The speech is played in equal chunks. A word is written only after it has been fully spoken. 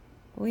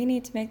we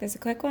need to make this a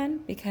quick one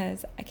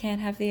because I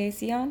can't have the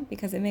AC on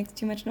because it makes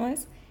too much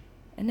noise.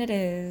 And it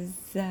is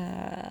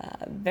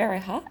very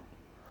hot.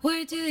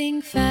 We're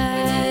doing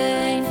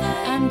fine.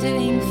 I'm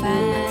doing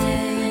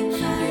fine.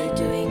 You're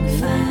doing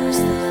fine. We're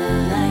still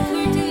alive.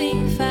 We're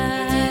doing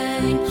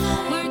fine.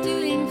 We're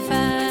doing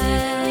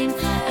fine.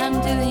 I'm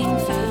doing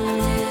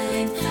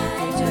fine.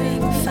 You're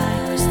doing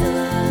fine. We're still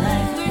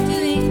alive. We're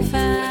doing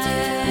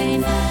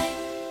fine.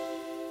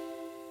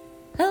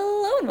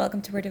 Hello and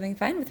welcome to We're Doing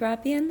Fine with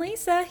Robbie and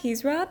Lisa.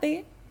 He's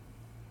Robbie.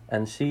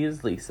 And she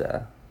is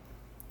Lisa.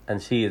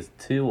 And she is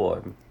too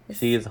warm.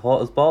 She is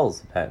hot as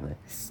balls, apparently.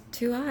 It's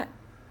too hot.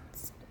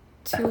 It's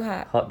too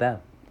hot. Hot damn.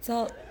 It's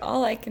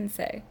all I can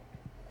say.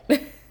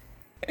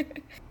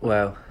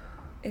 Well,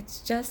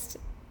 It's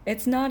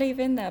not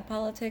even that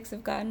politics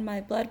have gotten my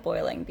blood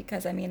boiling,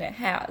 because I mean it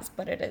has,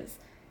 but it is.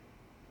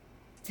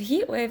 It's a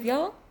heat wave,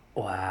 y'all.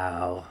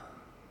 wow.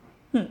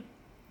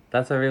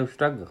 That's a real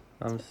struggle.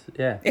 I'm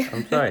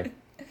sorry.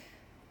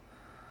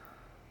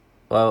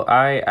 Well,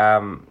 I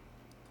am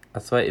a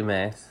sweaty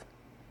mess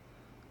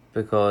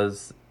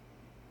because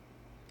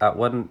at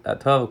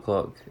 12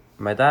 o'clock,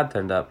 my dad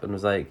turned up and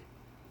was like,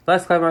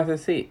 let's climb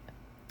Arthur's Seat.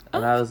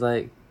 And I was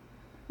like,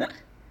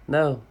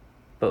 no.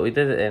 But we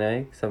did it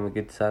anyway, because I'm a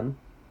good son.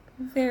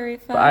 Very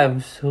fun. But I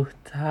am so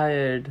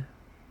tired.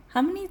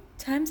 How many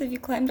times have you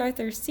climbed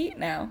Arthur's Seat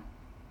now?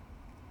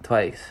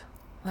 Twice.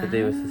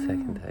 Today was the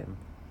second time.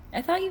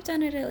 I thought you've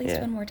done it at least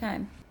Yeah. one more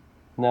time.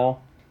 No.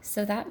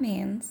 So that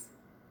means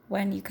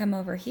when you come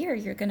over here,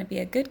 you're going to be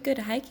a good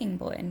hiking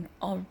boy and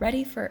all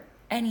ready for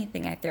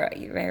anything I throw at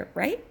you,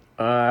 right?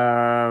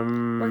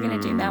 We're going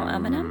to do Mount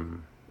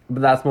Amanum.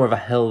 But that's more of a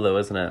hill, though,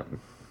 isn't it?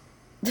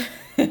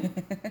 It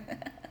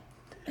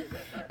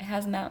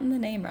has mountain in the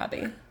name,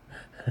 Robbie.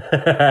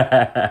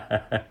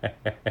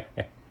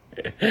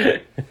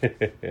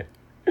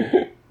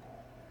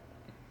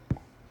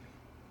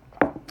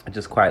 I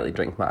just quietly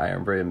drink my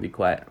iron brew and be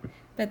quiet.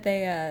 But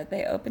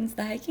they opens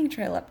the hiking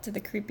trail up to the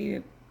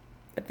creepy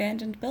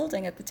abandoned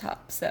building at the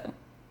top, so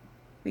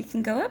we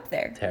can go up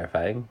there.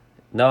 Terrifying.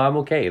 No, I'm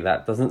okay.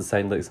 That doesn't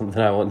sound like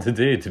something I want to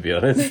do, to be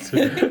honest.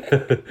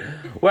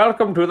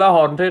 Welcome to the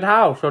haunted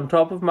house on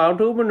top of Mount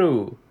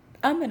Umanu.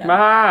 Amanum.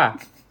 Maha.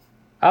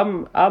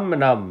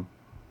 Amanum.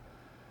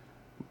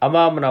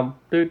 Amanum.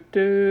 Do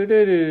do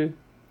do do.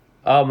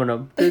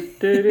 Amanum. Do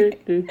do do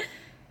do.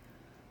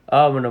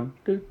 Amanum.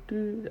 Do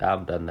do.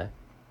 I'm done now.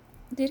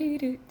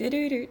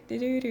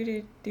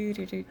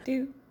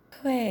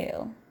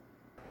 Quail.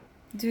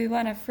 Do we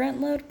want to front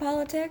load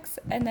politics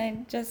and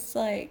then just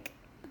like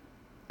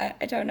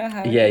I don't know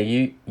how. Yeah,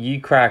 you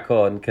crack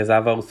on, because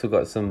I've also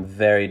got some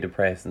very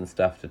depressing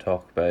stuff to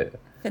talk about.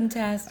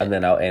 Fantastic. And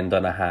then I'll end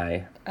on a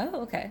high.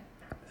 Oh, okay.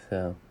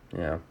 So,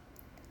 yeah.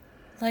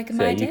 Like So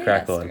my you day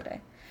crack on. yesterday.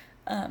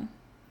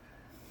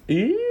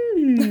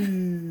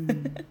 Ew.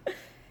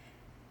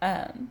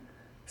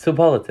 So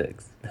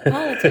politics.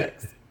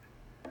 Politics.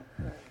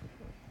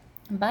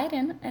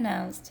 Biden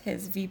announced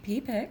his VP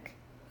pick.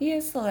 He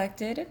has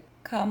selected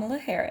Kamala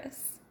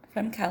Harris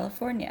from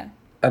California.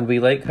 And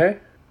we like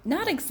her?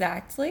 Not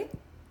exactly.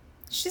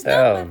 She's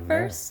not my no.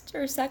 first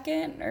or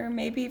second or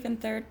maybe even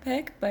third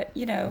pick, but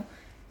you know,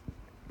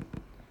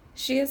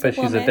 she is But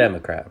a woman. she's a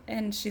Democrat.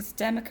 And she's a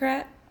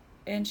Democrat,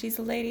 and she's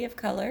a lady of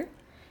color.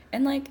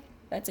 And like,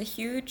 that's a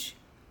huge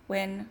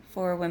win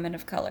for women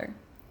of color.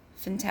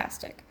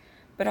 Fantastic.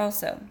 But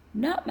also,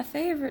 not my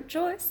favorite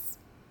choice.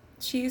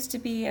 She used to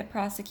be a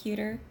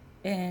prosecutor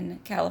in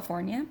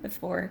California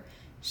before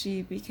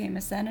she became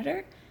a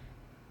senator.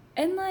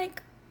 And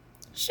like,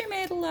 she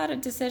made a lot of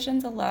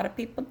decisions a lot of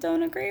people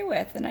don't agree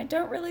with, and I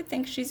don't really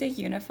think she's a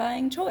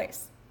unifying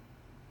choice.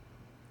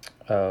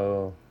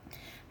 Oh.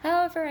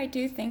 However, I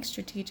do think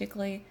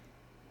strategically,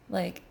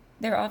 like,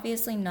 they're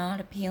obviously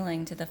not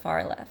appealing to the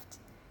far left.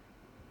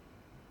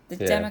 The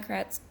Yeah.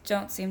 Democrats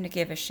don't seem to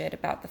give a shit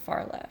about the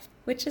far left,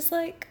 which is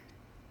like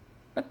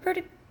a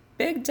pretty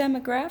big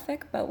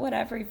demographic, but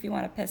whatever. If you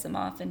want to piss them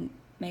off and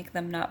make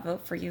them not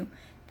vote for you,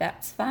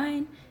 that's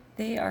fine.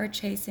 They are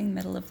chasing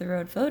middle of the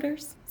road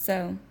voters,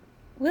 so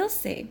we'll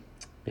see.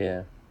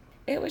 Yeah.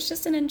 It was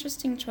just an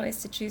interesting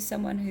choice to choose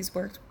someone who's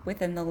worked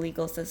within the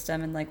legal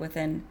system and like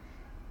within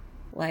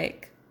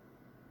like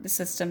the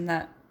system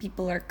that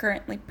people are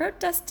currently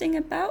protesting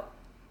about.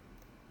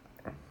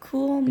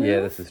 Cool move.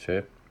 Yeah, this is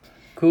true.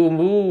 Cool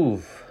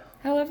move.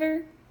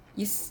 However,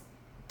 you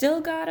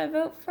still gotta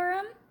vote for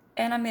him,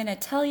 and I'm gonna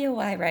tell you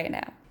why right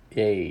now.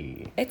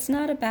 Yay. It's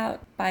not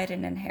about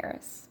Biden and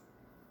Harris.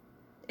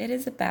 It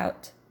is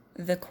about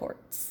the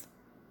courts.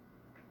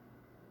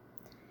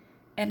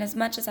 And as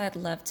much as I'd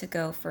love to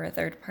go for a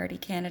third-party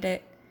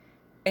candidate,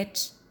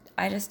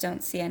 I just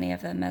don't see any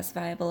of them as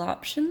viable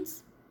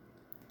options.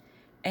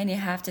 And you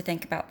have to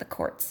think about the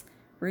courts.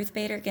 Ruth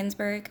Bader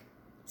Ginsburg,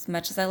 as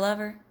much as I love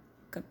her,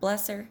 God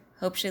bless her,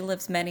 hope she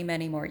lives many,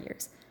 many more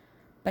years.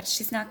 But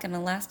she's not going to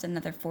last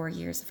another 4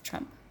 years of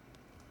Trump.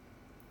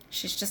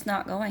 She's just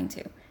not going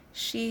to.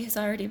 She has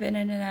already been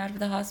in and out of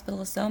the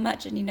hospital so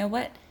much, and you know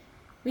what?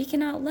 We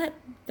cannot let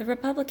the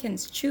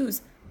Republicans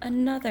choose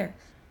another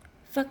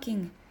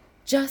fucking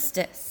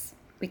justice.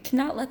 We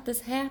cannot let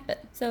this happen.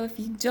 So if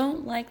you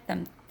don't like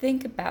them,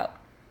 think about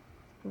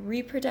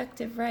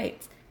reproductive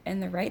rights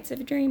and the rights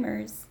of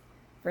dreamers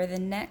for the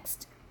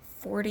next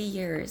 40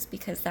 years,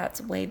 because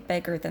that's way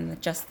bigger than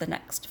just the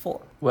next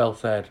 4. Well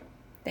said.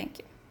 Thank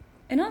you.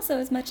 And also,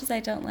 as much as I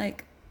don't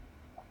like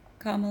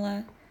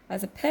Kamala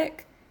as a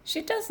pick,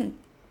 she doesn't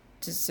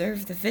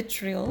deserve the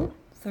vitriol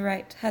the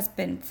right has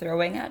been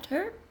throwing at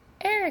her.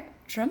 Eric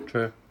Trump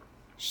True.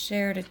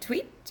 shared a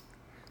tweet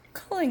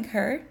calling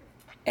her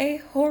a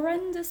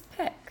horrendous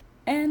pick.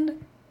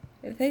 And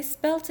they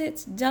spelt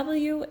it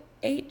W-H-O-R-E,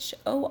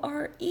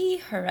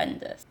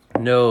 horrendous.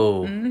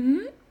 No.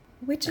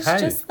 Which is How?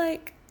 just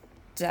like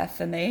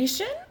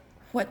defamation?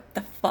 What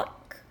the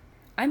fuck?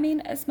 I mean,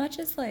 as much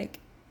as like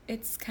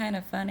it's kind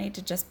of funny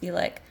to just be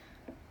like,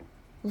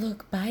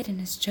 look, Biden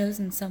has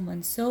chosen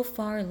someone so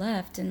far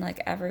left, and like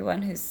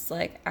everyone who's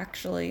like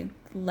actually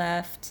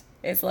left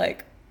is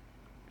like,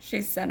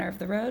 she's center of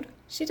the road.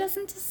 She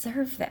doesn't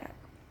deserve that.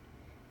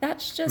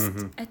 That's just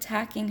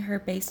attacking her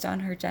based on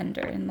her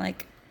gender, and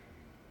like,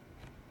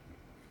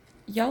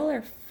 y'all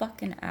are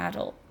fucking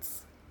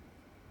adults.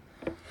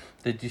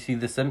 Did you see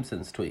the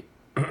Simpsons tweet?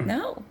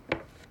 No.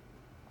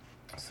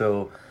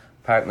 So,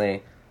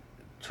 apparently,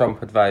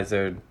 Trump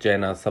advisor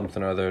Jenna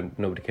something or other,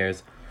 nobody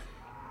cares.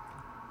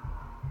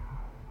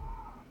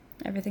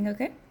 Everything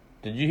okay?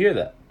 Did you hear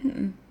that?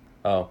 Mm-mm.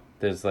 Oh,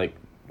 there's like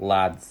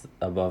lads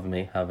above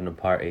me having a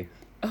party.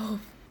 Oh,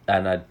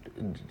 And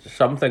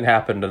something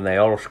happened and they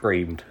all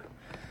screamed.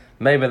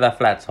 Maybe the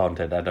flat's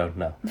haunted, I don't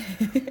know.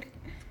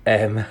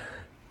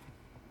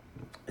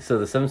 So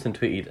the Simpson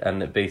tweeted,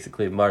 and it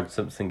basically Marge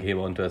Simpson came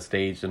onto a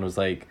stage and was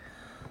like,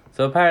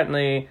 so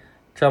apparently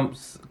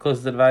Trump's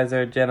closest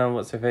advisor, Jenna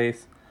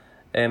what's-her-face,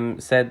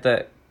 said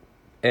that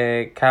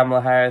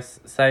Kamala Harris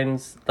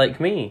sounds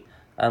like me.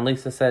 And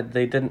Lisa said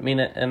they didn't mean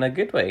it in a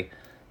good way.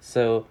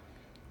 So,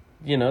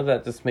 you know,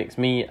 that just makes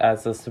me,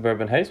 as a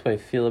suburban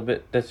housewife, feel a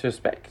bit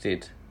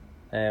disrespected.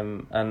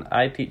 And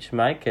I teach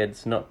my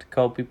kids not to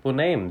call people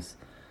names.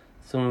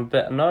 So I'm a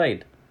bit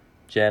annoyed.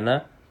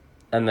 Jenna.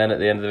 And then at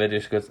the end of the video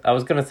she goes, I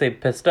was going to say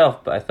pissed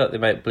off, but I thought they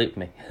might bleep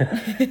me.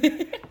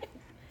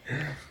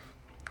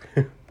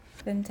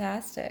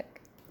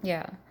 fantastic.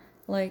 Yeah.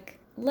 Like,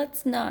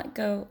 let's not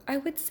go... I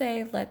would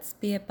say let's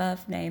be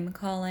above name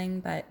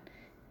calling, but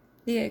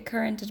the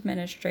current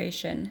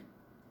administration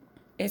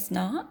is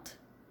not.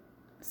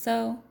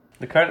 So...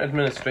 The current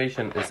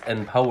administration is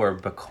in power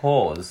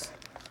because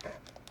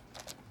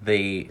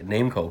they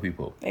name call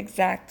people.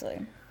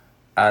 Exactly.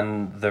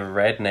 And the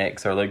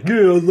rednecks are like, yeah,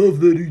 I love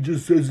that he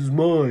just says his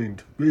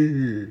mind.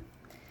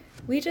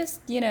 We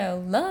just,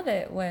 love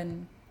it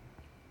when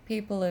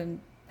people in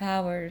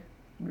power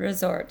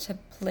resort to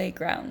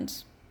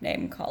playground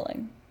name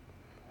calling.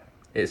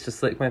 It's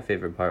just like my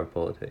favorite part of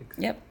politics.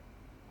 Yep.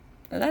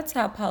 Well, that's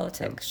how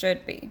politics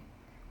should be,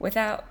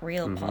 without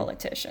real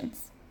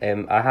politicians.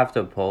 I have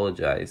to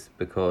apologise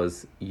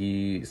because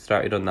you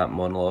started on that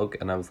monologue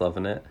and I was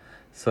loving it.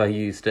 So I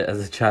used it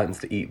as a chance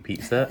to eat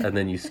pizza and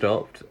then you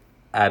stopped.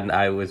 And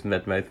I was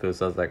mid-mouthful,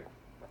 so I was like,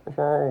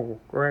 whoa,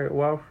 great,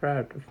 well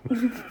said.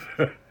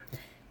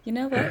 You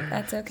know what?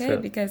 That's okay, So-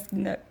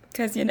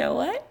 because you know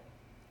what?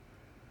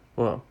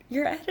 Well,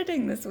 You're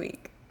editing this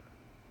week.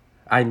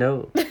 I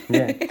know,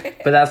 yeah.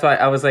 But that's why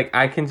I was like,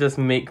 I can just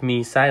make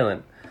me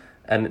silent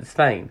and it's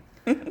fine.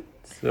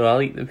 So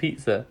I'll eat the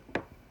pizza.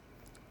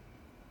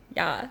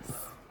 Yes.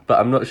 But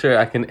I'm not sure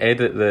I can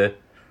edit the,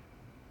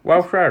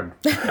 well said.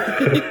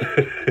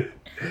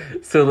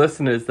 So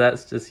listeners,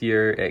 that's just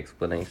your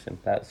explanation.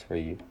 That's for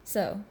you.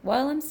 So,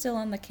 while I'm still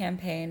on the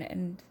campaign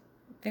and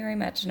very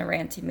much in a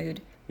ranty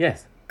mood,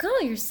 Yes.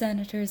 call your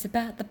senators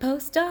about the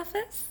post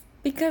office,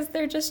 because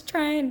they're just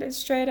trying to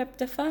straight up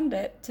defund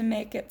it to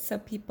make it so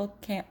people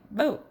can't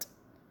vote.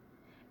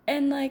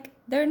 And like,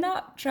 they're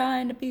not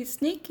trying to be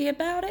sneaky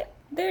about it.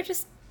 They're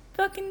just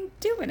fucking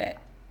doing it.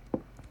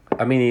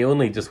 I mean, he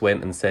only just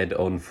went and said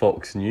on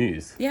Fox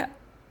News, Yeah.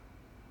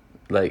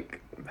 like,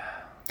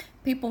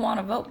 People want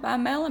to vote by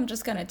mail. I'm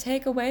just going to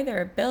take away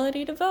their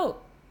ability to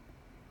vote.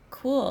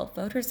 Cool.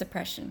 Voter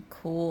suppression.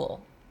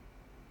 Cool.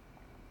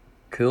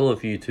 cool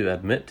of you to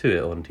admit to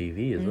it on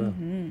TV as well.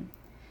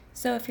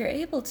 So if you're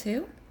able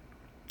to,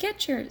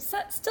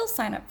 still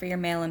sign up for your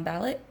mail-in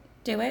ballot.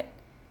 Do it.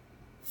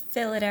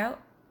 Fill it out.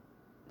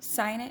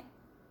 Sign it.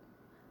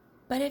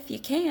 But if you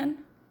can,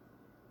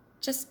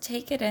 just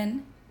take it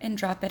in and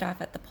drop it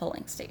off at the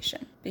polling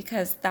station,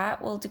 because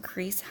that will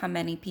decrease how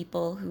many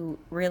people who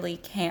really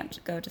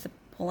can't go to the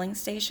polling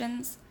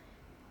stations.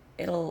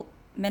 It'll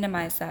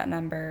minimize that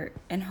number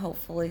and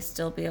hopefully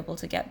still be able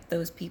to get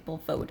those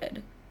people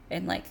voted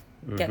and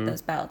get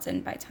those ballots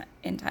in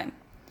in time.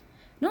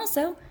 And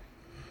also,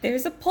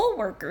 there's a poll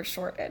worker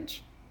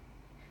shortage.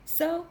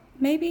 So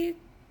maybe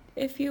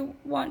if you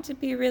want to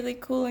be really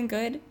cool and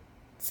good,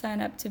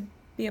 sign up to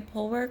be a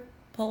poll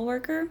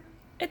worker.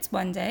 It's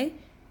 1 day.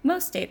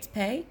 Most states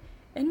pay.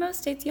 In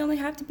most states, you only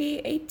have to be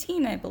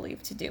 18, I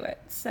believe, to do it.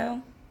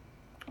 So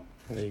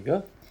There you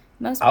go.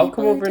 Most I'll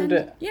people come over who and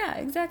tend do it. Yeah,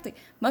 exactly.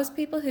 Most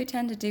people who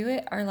tend to do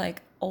it are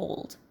like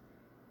old.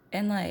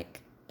 And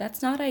like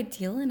that's not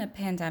ideal in a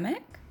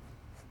pandemic.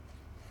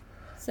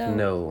 So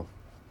No.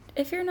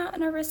 if you're not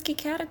in a risky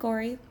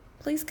category,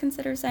 please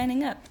consider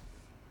signing up.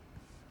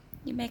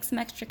 You make some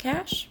extra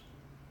cash.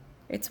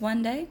 It's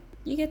one day.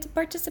 You get to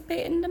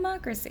participate in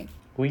democracy.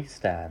 We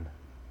stan.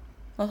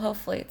 Well,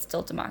 hopefully it's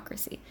still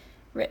democracy.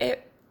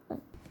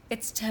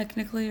 It's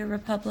technically a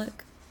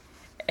republic,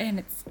 and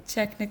it's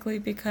technically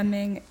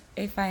becoming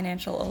a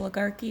financial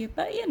oligarchy,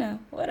 but you know,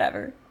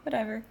 whatever.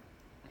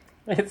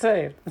 It's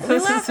fine. We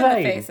This is laugh in the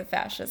fine. face of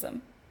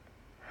fascism.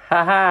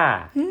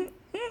 Haha.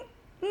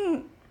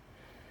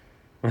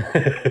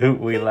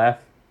 We laugh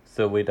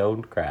so we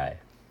don't cry.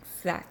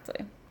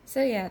 Exactly.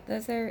 So yeah,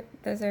 those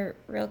are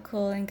real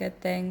cool and good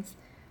things.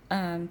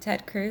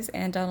 Ted Cruz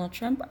and Donald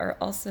Trump are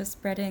also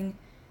spreading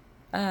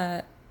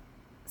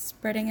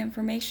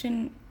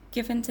information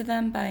given to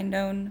them by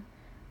known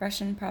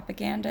Russian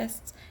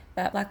propagandists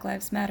that Black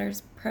Lives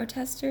Matter's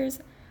protesters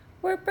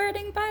were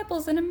burning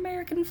Bibles and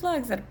American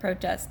flags at a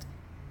protest.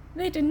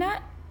 They did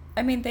not.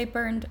 I mean, they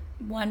burned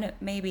one,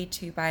 maybe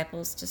two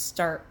Bibles to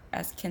start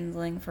as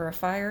kindling for a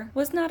fire.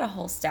 Was not a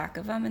whole stack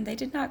of them, and they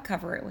did not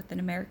cover it with an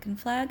American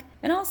flag.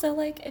 And also,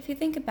 like, if you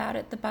think about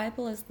it, the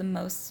Bible is the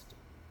most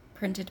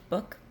printed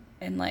book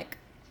and, like,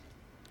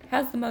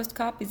 has the most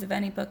copies of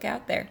any book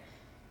out there.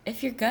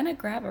 If you're gonna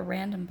grab a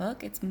random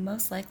book, it's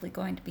most likely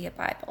going to be a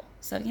Bible.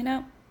 So, you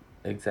know,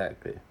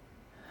 Exactly.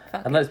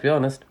 fuck And it. let's be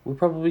honest, we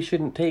probably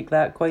shouldn't take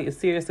that quite as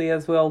seriously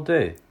as we all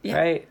do, Yeah.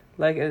 right?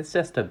 Like, it's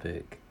just a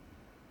book.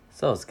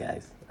 So,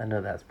 guys, I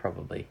know that's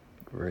probably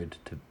rude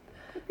to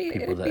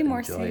people It'd that be more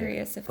enjoy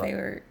serious it, if but- they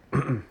were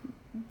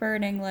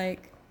burning,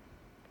 like,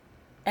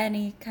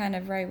 any kind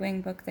of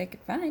right-wing book they could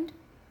find.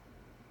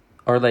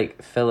 Or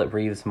like Philip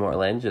Reeves'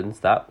 Mortal Engines,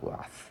 that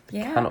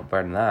Yeah. cannot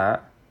burn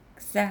that.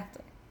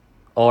 Exactly.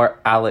 Or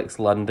Alex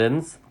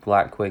London's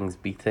Black Wings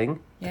Beating.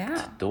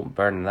 Yeah. Don't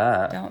burn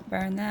that. Don't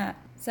burn that.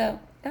 So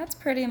that's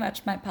pretty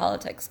much my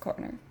politics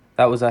corner.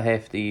 That was a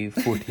hefty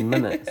 14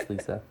 minutes,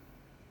 Lisa.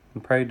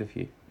 I'm proud of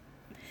you.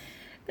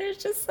 There's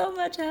just so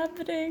much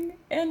happening,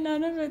 and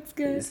none of it's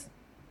good.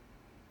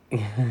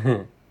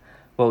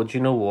 Well, do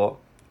you know what?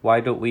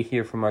 Why don't we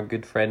hear from our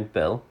good friend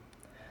Bill?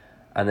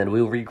 And then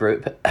we'll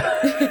regroup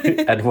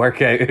and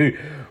work out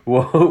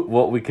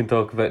what we can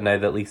talk about now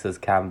that Lisa's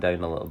calmed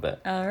down a little bit.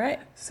 All right.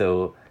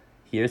 So,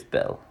 here's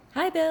Bill.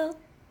 Hi, Bill.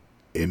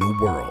 In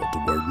a world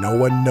where no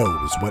one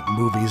knows what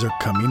movies are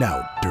coming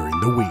out during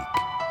the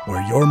week,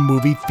 where your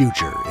movie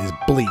future is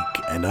bleak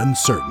and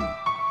uncertain,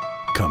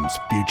 comes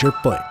Future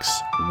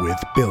Flicks with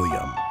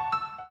Billiam.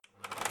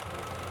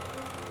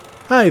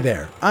 Hi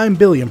there, I'm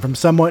Billiam from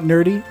Somewhat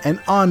Nerdy,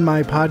 and on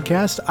my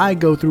podcast, I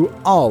go through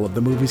all of the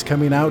movies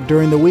coming out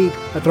during the week.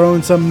 I throw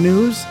in some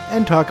news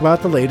and talk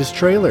about the latest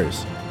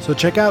trailers. So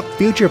check out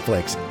Future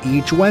Flicks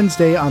each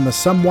Wednesday on the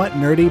Somewhat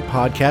Nerdy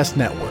Podcast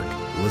Network.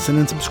 Listen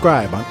and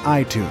subscribe on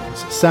iTunes,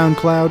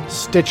 SoundCloud,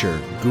 Stitcher,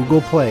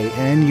 Google Play,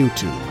 and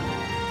YouTube.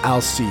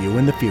 I'll see you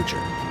in the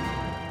future.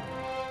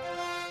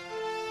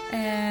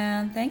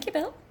 And thank you,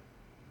 Bill.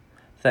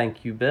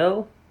 Thank you,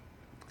 Bill.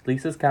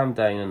 Lisa's calmed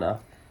down enough.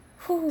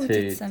 Whew, To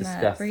did some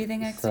discuss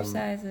breathing some-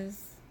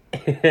 exercises.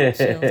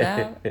 Chilled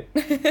out.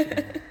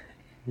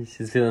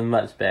 She's feeling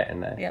much better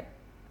now. Yep.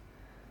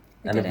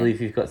 We And I did it. believe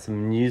you've got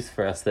some news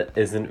for us that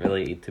isn't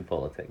related to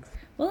politics.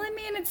 Well, I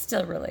mean, it's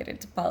still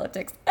related to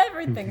politics.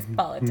 Everything's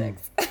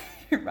politics.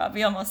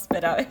 Robbie almost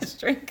spit out his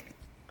drink.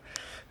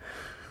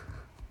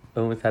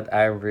 Almost had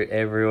iron root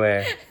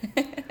everywhere.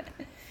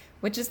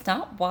 Which is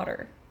not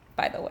water,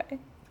 by the way.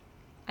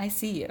 I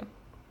see you.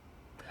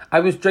 I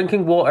was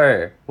drinking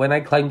water when I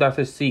climbed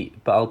Arthur's seat,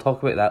 but I'll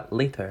talk about that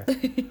later.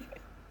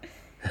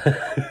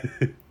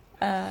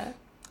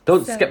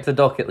 Don't so- skip the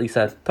docket,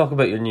 Lisa. Talk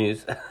about your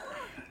news.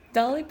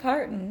 Dolly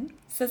Parton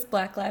says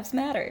Black Lives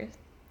Matter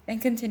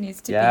and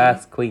continues to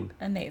Yes, be Queen.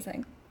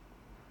 amazing.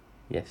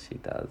 Yes, she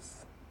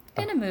does.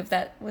 In a move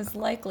that was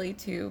likely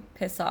to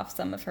piss off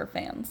some of her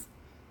fans.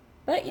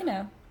 But, you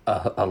know,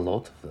 A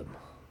lot of them.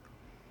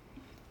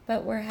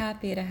 but we're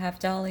happy to have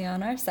Dolly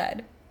on our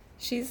side.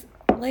 She's,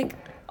 like,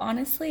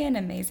 honestly an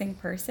amazing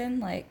person.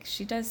 Like,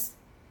 she does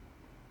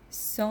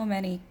so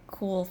many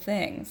cool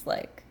things.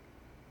 Like,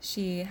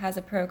 she has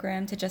a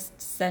program to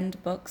just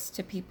send books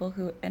to people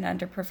who in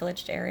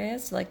underprivileged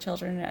areas, to, like,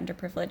 children in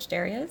underprivileged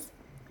areas.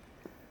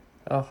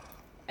 Oh,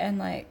 And,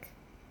 like,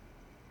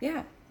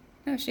 yeah.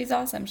 No, she's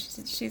awesome.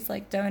 She's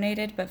like,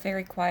 donated, but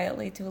very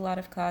quietly to a lot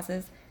of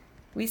causes.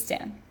 We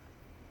stand.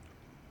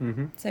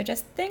 mm-hmm. So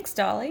just thanks,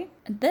 Dolly.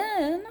 And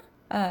then,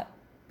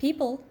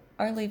 people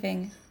are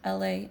leaving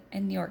LA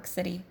and New York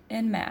City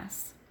en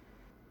masse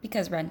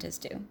because rent is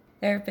due.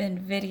 There have been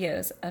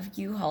videos of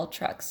U-Haul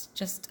trucks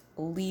just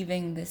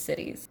leaving the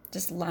cities,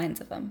 just lines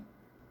of them,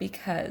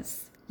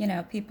 because, you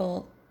know,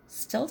 people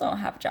still don't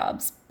have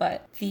jobs,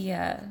 but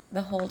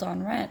the hold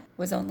on rent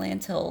was only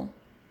until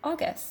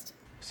August.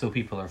 So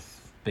people are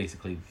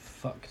basically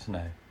fucked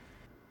now.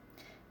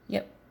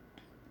 Yep.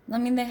 I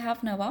mean, they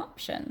have no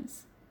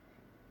options.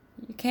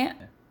 You can't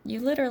you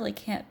literally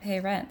can't pay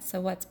rent. So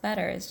what's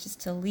better is just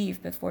to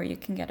leave before you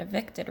can get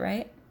evicted,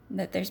 right?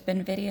 That there's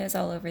been videos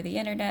all over the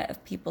internet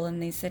of people in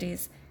these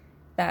cities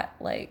that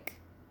like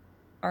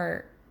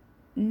are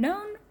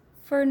known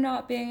for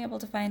not being able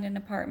to find an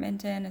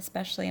apartment in,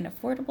 especially an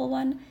affordable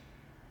one.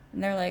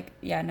 And they're like,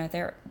 yeah, no,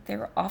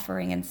 they're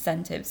offering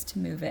incentives to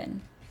move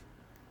in.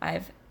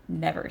 I've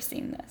never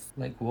seen this.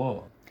 Like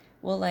what?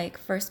 Well, like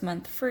first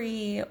month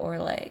free, or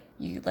like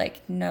you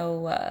like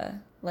no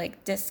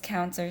like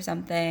discounts or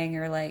something,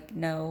 or like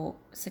no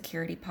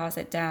security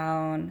deposit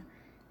down,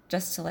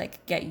 just to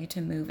like get you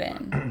to move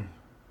in.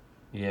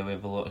 Yeah, we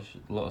have a lot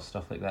of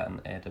stuff like that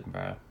in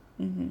Edinburgh.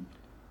 Mm-hmm.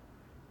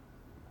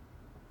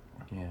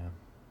 Yeah.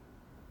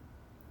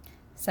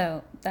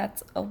 So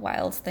that's a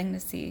wild thing to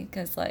see,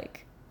 because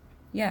like,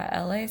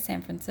 yeah, LA,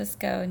 San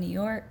Francisco, New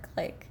York,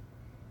 like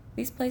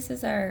these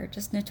places are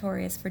just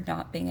notorious for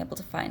not being able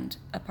to find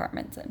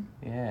apartments in.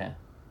 Yeah.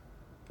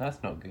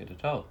 That's not good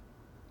at all.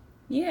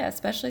 Yeah,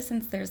 especially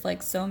since there's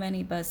like so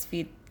many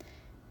BuzzFeed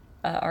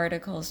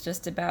articles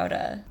just about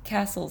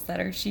castles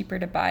that are cheaper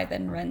to buy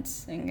than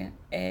renting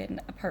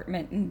an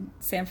apartment in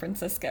San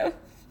Francisco.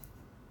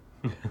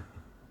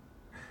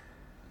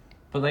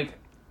 But like,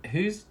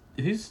 who's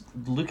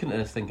looking at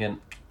this thinking,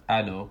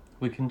 I know,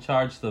 we can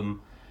charge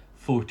them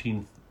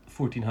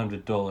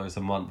 $1,400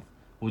 a month.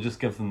 We'll just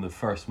give them the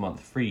first month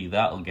free.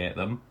 That'll get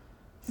them.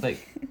 It's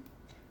like,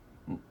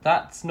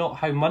 that's not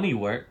how money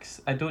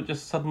works. I don't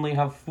just suddenly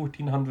have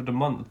 $1,400 a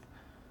month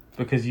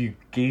because you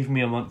gave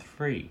me a month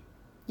free.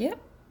 Yep.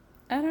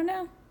 I don't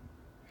know.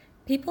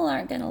 People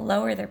aren't going to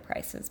lower their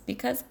prices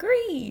because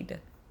greed.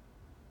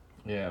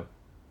 Yeah.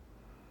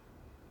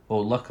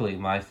 Well, luckily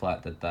my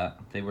flat did that.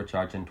 They were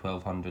charging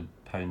 £1,200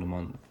 a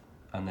month,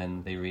 and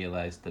then they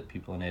realised that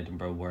people in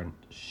Edinburgh weren't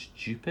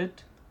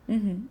stupid.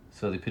 Mm-hmm.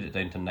 So they put it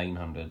down to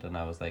 900, and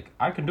I was like,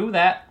 I can do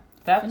that.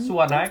 That's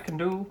what I can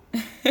do.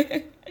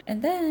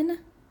 And then,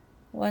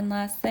 one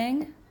last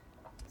thing.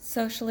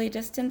 Socially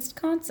distanced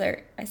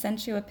concert. I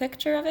sent you a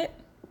picture of it.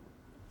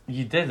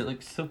 You did. It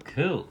looks so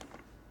cool.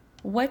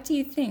 What do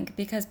you think?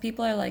 Because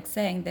people are like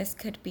saying this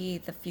could be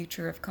the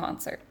future of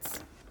concerts.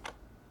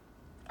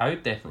 I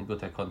would definitely go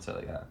to a concert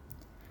like that.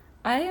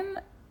 I am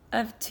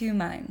of two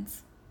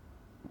minds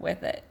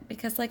with it,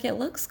 because like it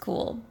looks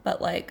cool,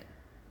 but like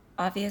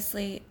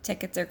obviously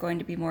tickets are going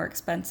to be more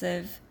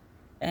expensive,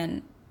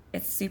 and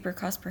it's super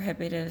cost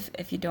prohibitive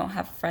if you don't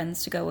have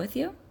friends to go with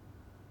you.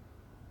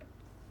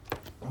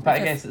 But I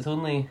guess it's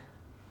only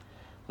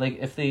like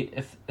if they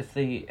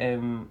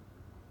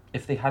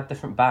had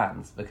different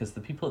bands, because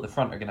the people at the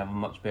front are gonna have a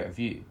much better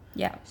view.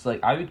 Yeah. So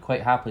like I would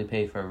quite happily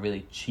pay for a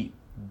really cheap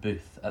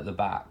booth at the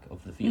back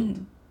of the field.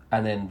 Mm-hmm.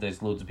 And then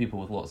there's loads of people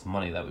with lots of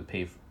money that would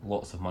pay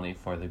lots of money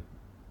for the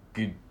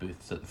good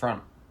booths at the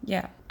front.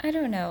 Yeah. I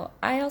don't know.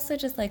 I also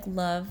just like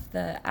love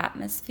the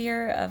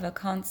atmosphere of a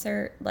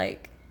concert,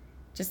 like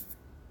just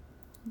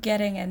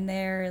getting in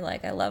there.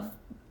 Like I love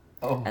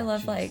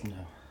Jeez, like no.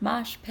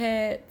 mosh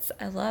pits.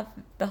 I love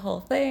the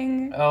whole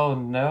thing. Oh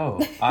no,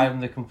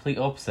 I'm the complete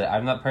opposite.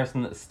 I'm that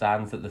person that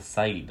stands at the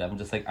side. I'm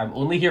just like, I'm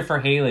only here for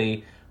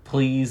Hayley.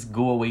 Please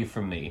go away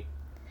from me.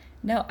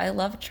 No, I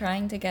love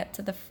trying to get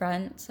to the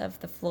front of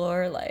the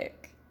floor.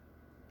 Like,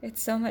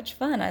 it's so much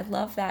fun. I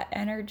love that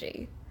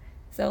energy.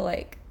 So,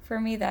 like, for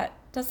me, that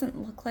doesn't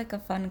look like a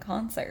fun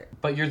concert.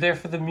 But you're there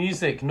for the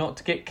music, not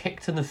to get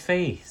kicked in the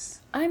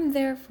face. I'm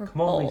there for Come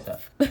on,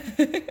 both.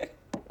 Lisa.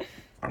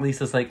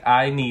 Lisa's like,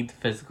 I need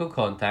physical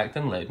contact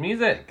and loud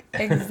music.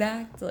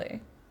 Exactly.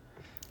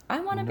 I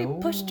want to be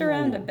pushed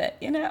around a bit,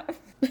 you know?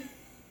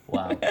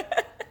 Wow.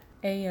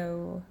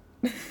 Ayo.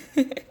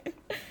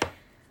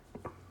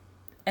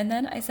 And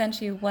then I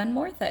sent you one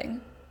more thing.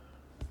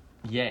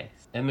 Yes,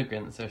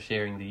 immigrants are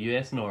sharing the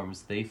US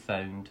norms they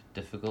found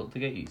difficult to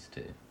get used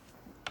to.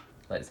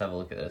 Let's have a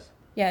look at this.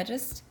 Yeah,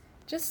 just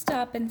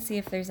stop and see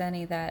if there's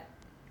any that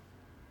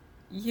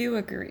you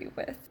agree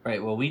with.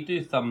 Right, well, we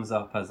do thumbs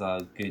up as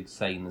a good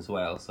sign as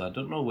well, so I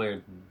don't know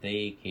where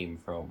they came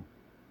from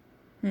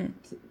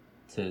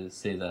to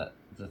say that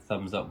the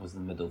thumbs up was the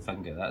middle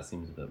finger. That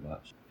seems a bit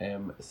much.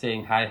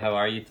 Saying hi, how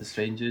are you to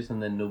strangers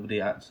and then nobody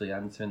actually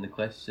answering the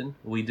question.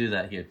 We do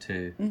that here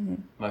too. Mm-hmm.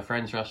 My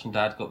friend's Russian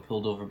dad got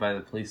pulled over by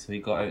the police, so he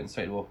got out and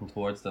started walking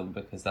towards them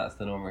because that's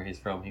the norm where he's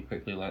from. He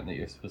quickly learned that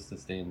you're supposed to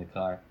stay in the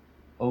car.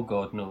 Oh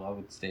god, no, I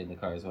would stay in the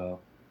car as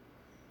well.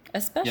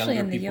 Especially Younger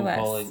in the people US.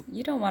 calling-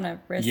 You don't want to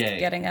risk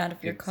getting out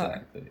of your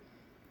car.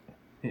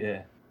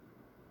 Yeah.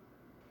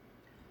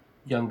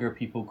 Younger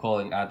people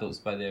calling adults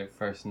by their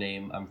first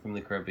name. I'm from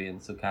the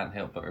Caribbean, so can't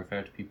help but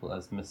refer to people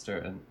as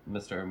Mr.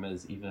 or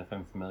Ms, even if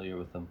I'm familiar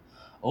with them.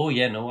 Oh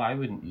yeah, no, I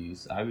wouldn't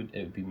use. It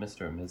would be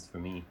Mr. or Ms for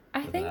me. I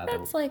with an think adult.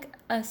 that's like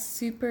a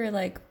super,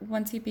 like,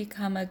 once you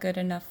become a good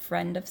enough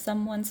friend of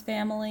someone's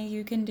family,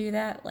 you can do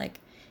that. Like,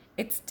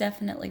 it's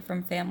definitely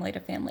from family to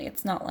family.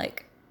 It's not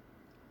like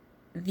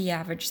the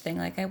average thing.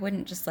 Like, I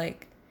wouldn't just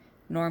like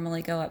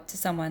normally go up to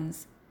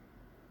someone's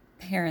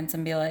parents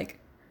and be like,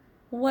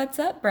 what's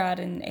up, Brad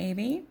and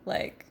Amy?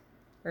 Like,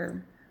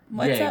 or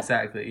what's yeah, up,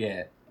 exactly.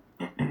 Yeah.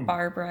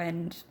 Barbara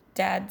and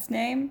Dad's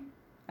name?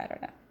 I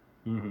don't know.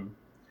 Mm-hmm.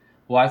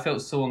 Well, I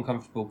felt so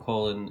uncomfortable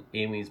calling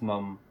Amy's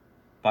mum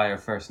by her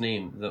first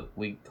name that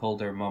we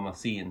called her Mama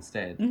C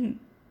instead. Mm-hmm.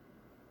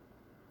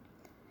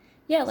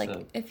 Yeah, like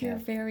So, if you're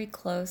yeah. very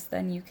close,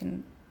 then you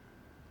can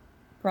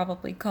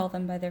probably call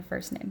them by their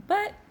first name.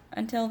 But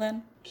until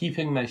then,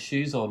 Keeping my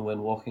shoes on when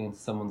walking into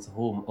someone's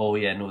home. Oh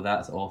yeah, no,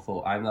 that's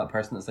awful. I'm that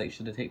person that's like,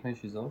 should I take my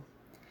shoes off?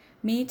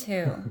 me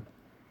too.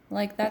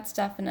 Like that's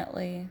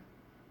definitely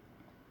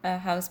a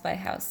house by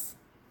house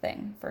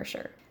thing for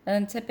sure. And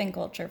then tipping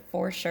culture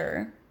for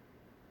sure.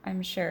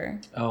 I'm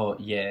sure. Oh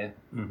yeah.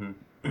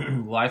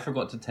 Mm-hmm. Well, I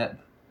forgot to tip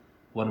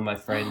one of my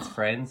friend's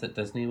friends at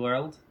Disney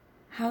World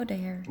How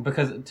dare.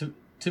 because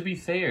to be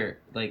fair,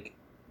 like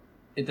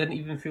it didn't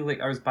even feel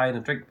like I was buying a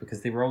drink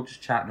because they were all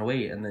just chatting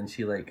away, and then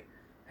she like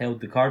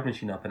held the card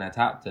machine up and I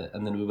tapped it,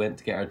 and then we went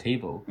to get our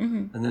table,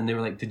 and then they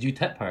were like, "Did you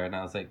tip her?" And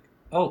I was like,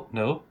 "Oh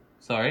no,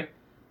 sorry."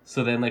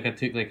 So then like I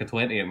took like a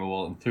 20 in my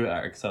wallet and threw it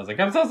at her because I was like,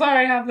 "I'm so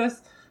sorry, have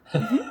this."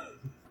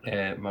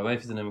 My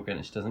wife is an immigrant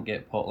and she doesn't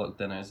get potluck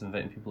dinners.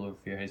 Inviting people over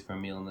for your house for a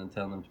meal and then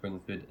telling them to bring the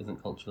food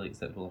isn't culturally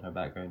acceptable in her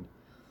background.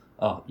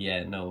 Oh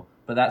yeah, no,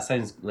 but that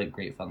sounds like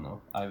great fun though.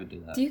 I would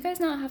do that. Do you guys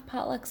not have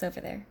potlucks over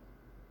there?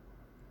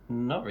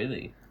 Not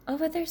really. Oh,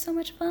 but they're so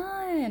much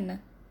fun.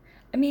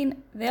 I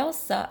mean, they all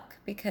suck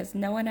because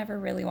no one ever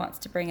really wants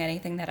to bring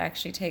anything that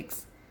actually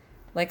takes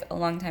like a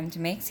long time to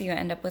make. So you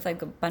end up with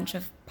like a bunch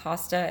of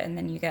pasta and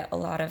then you get a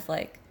lot of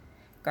like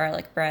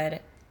garlic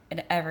bread,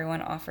 and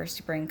everyone offers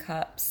to bring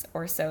cups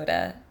or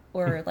soda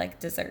or like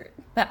dessert.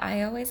 But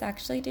I always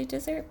actually do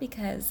dessert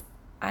because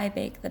I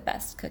bake the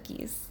best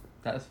cookies.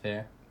 That's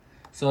fair.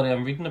 Sorry,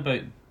 I'm reading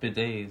about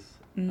bidets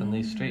and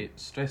they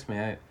stress me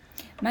out.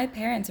 My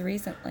parents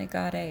recently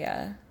got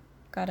a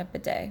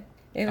bidet.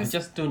 It I was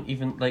just don't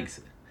even like.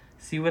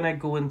 See, when I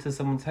go into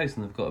someone's house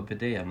and they've got a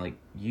bidet, I'm like,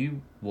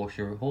 you wash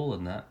your hole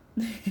in that.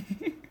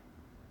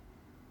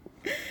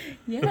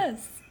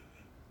 yes.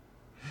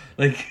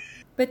 Like,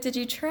 But did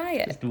you try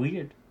it? it's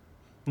weird.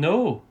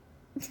 No.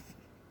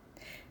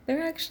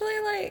 They're actually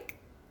like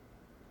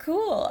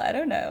cool. I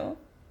don't know.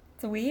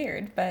 It's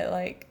weird, but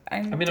like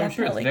I mean, I'm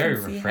sure it's definitely very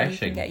can see how you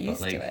refreshing, can get but,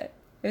 used like- to it.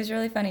 It was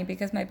really funny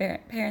because my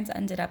parents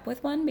ended up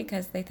with one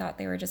because they thought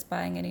they were just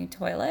buying a new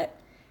toilet,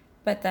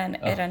 but then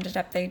it Oh. ended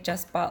up they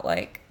just bought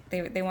like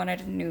they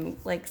wanted a new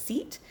like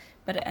seat,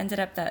 but it ended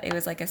up that it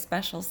was like a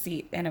special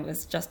seat and it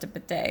was just a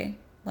bidet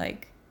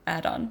like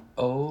add-on.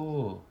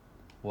 Oh,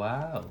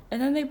 wow.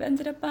 And then they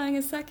ended up buying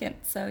a second,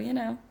 so you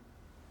know.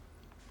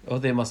 Oh,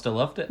 they must have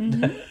loved it.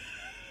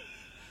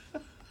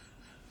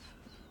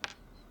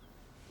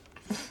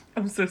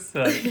 I'm so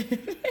sorry.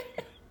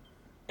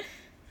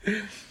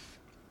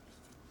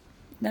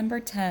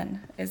 Number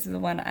 10 is the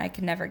one I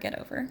can never get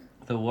over.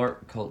 The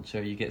work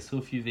culture. You get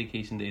so few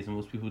vacation days, and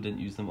most people didn't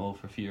use them all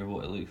for fear of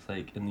what it looks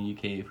like. In the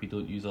UK, if we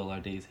don't use all our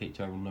days,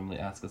 HR will normally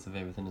ask us if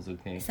everything is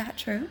okay. Is that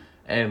true?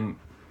 HR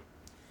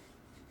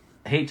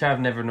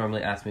have never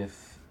normally asked me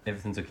if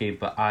everything's okay,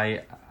 but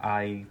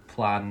I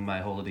plan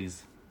my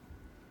holidays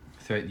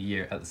throughout the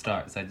year at the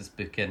start, so I just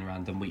book in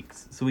random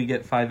weeks. So we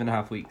get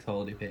 5.5 weeks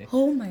holiday pay.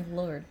 Oh my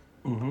lord.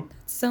 Mm-hmm.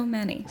 That's so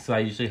many. So I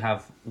usually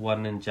have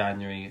one in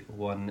January,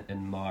 one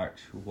in March,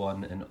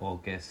 one in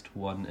August,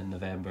 one in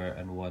November,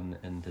 and one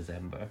in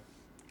December.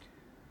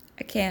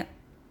 I can't.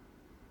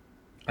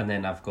 And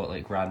then I've got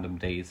like random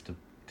days to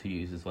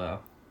use as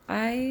well.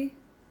 I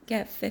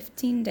get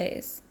 15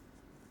 days.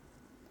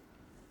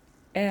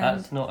 And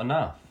That's not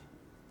enough.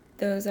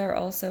 those are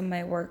also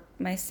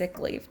my sick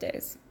leave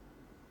days.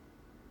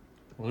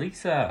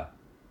 Lisa.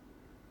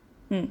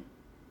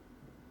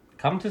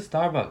 Come to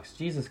Starbucks,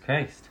 Jesus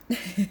Christ.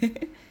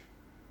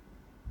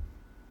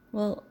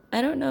 Well,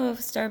 I don't know if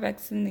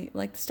Starbucks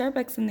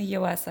in the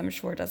US, I'm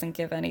sure doesn't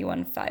give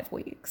anyone 5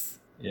 weeks.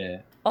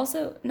 Yeah.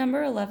 Also,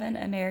 number 11,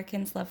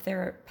 Americans love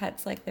their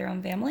pets like their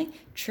own family.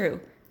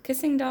 True.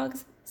 Kissing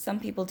dogs, some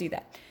people do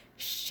that.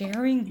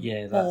 Sharing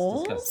Yeah, that's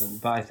bowls? disgusting.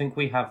 But I think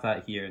we have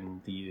that here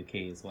in the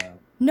UK as well.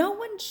 No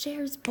one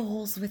shares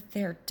bowls with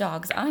their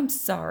dogs. I'm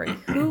sorry.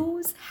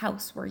 Whose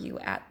house were you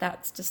at?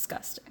 That's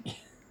disgusting.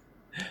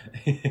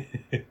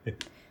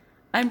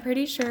 I'm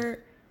pretty sure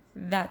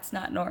that's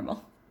not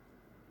normal.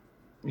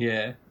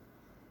 Yeah.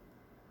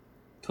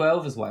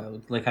 12 is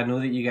wild. Like, I know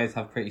that you guys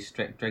have pretty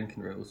strict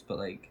drinking rules, but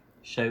like,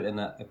 shouting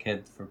at a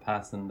kid for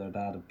passing their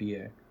dad a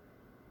beer.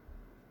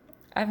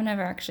 I've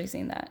never actually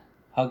seen that.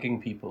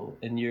 Hugging people.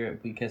 In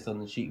Europe, we kiss on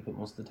the cheek, but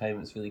most of the time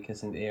it's really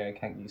kissing the air. I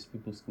can't use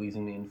people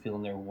squeezing me and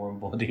feeling their warm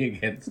body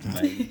against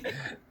mine.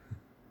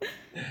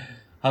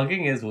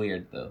 Hugging is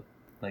weird, though.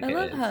 Like, I it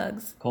love is.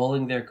 hugs.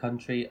 Calling their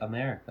country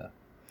America.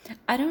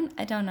 I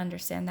don't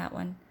understand that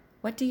one.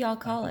 What do y'all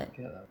call it?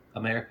 Get that.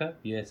 America?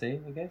 USA,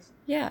 I guess?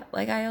 Yeah,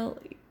 like I'll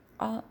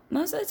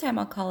most of the time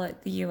I'll call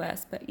it the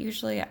US, but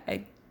usually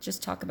I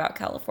just talk about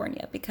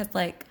California because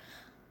like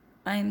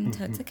I'm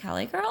Toots a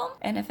Cali girl,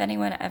 and if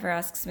anyone ever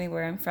asks me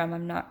where I'm from,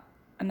 I'm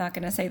not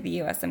going to say the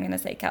US, I'm going to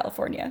say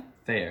California.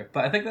 Fair.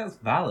 But I think that's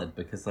valid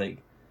because, like,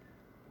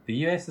 the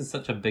US is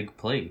such a big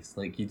place.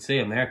 Like, you'd say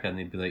America and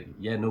they'd be like,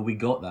 yeah, no, we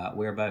got that.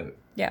 Where about?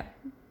 Yeah.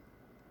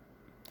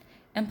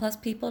 And plus,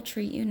 people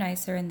treat you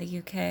nicer in the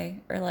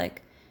UK or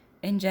like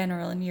in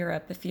general in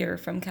Europe if you're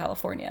from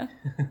California.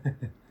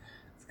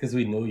 It's because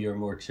we know you're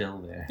more chill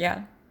there.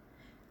 Yeah.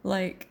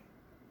 Like,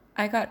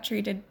 I got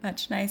treated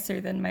much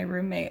nicer than my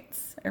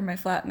roommates or my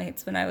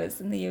flatmates when I was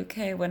in the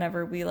UK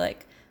whenever we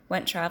like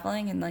went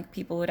traveling and like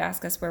people would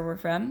ask us where we're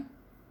from.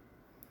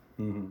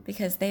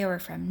 Because they were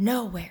from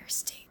nowhere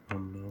state. Oh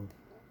no.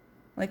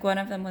 Like one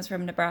of them was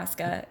from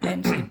Nebraska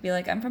and she'd be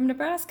like, I'm from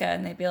Nebraska.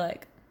 And they'd be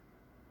like,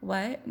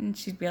 what? And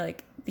she'd be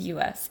like, the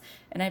US.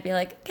 And I'd be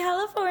like,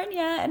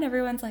 California. And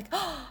everyone's like,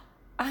 oh,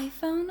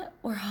 iPhone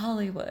or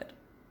Hollywood?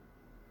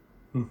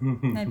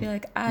 And I'd be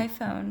like,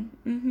 iPhone.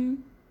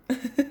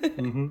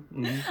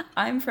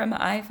 I'm from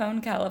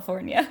iPhone,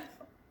 California.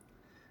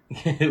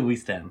 We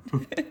stand.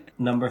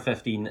 Number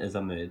 15 is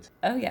a mood.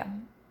 Oh, yeah.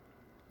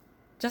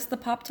 Just the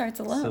Pop-Tarts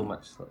alone. So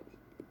much like.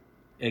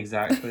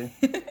 Exactly.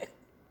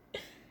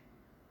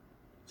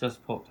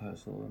 Just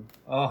Pop-Tarts alone.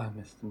 Oh, I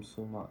miss them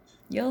so much.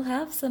 You'll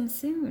have some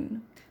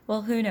soon.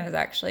 Well, who knows,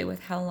 actually,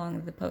 with how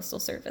long the Postal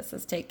Service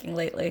is taking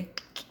lately.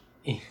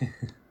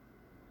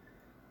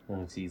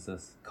 Oh,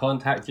 Jesus.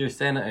 Contact your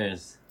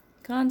senators.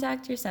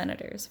 Contact your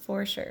senators,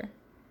 for sure.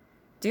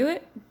 Do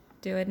it.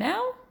 Do it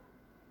now.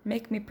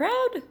 Make me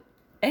proud.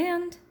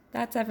 And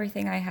that's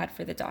everything I had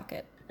for the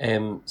docket.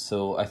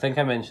 So I think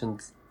I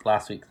mentioned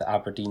last week that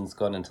Aberdeen's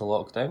gone into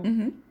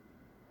lockdown.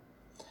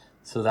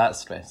 So that's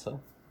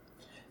stressful.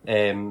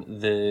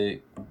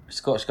 The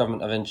Scottish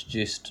Government have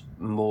introduced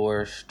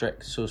more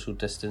strict social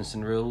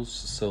distancing rules.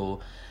 So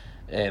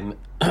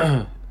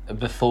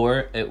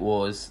before it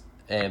was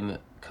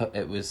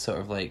sort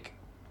of like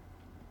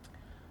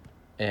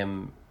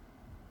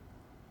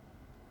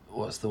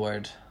what's the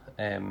word?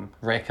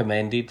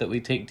 Recommended that we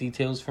take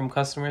details from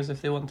customers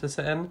if they want to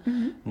sit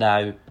in.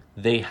 Now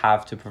they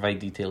have to provide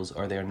details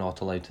or they're not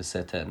allowed to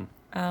sit in.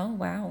 Oh,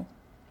 wow.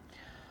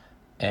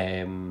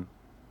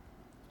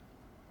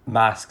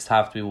 Masks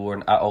have to be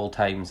worn at all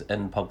times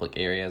in public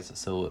areas.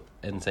 So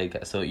inside,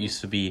 so it used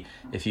to be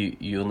if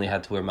you only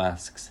had to wear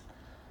masks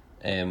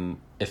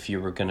if you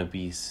were going to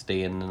be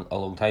staying a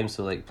long time.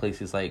 So like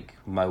places like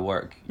my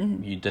work,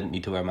 you didn't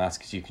need to wear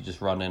masks. You could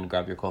just run in,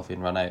 grab your coffee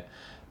and run out.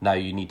 Now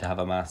you need to have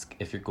a mask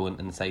if you're going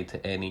inside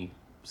to any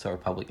sort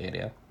of public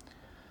area.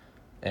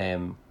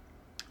 And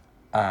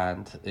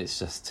it's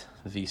just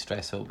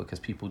stressful because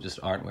people just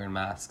aren't wearing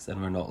masks and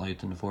we're not allowed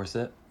to enforce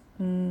it.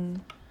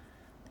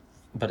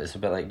 But it's a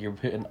bit like you're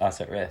putting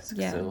us at risk.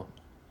 Yeah. So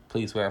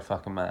please wear a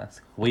fucking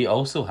mask. We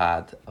also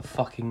had a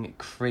fucking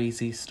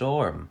crazy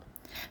storm.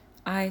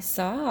 I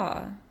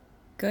saw.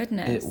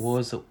 Goodness. It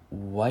was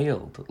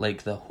wild.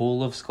 Like the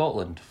whole of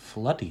Scotland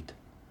flooded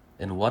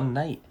in one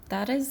night.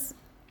 That is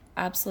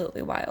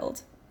absolutely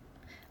wild.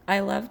 I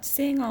loved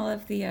seeing all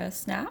of the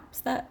snaps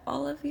that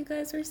all of you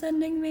guys were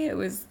sending me. I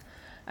was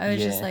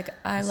just like,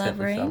 I love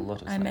rain.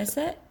 I miss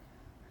it.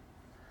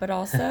 But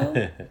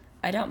also,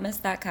 I don't miss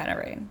that kind of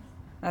rain.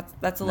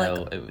 That's like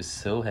No, it was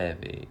so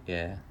heavy,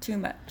 yeah. too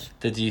much.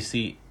 Did you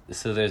see,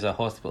 so there's a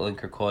hospital in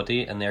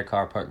Kirkcaldy and their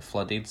car park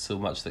flooded so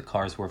much that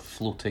cars were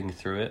floating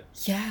through it.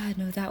 Yeah,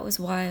 no, that was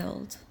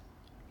wild.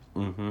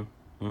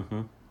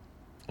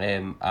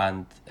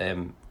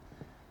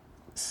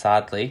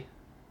 Sadly,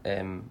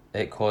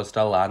 it caused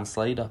a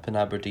landslide up in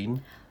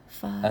Aberdeen.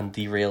 Fuck. And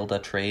derailed a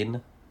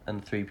train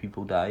and 3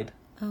 people died.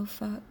 Oh,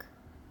 fuck.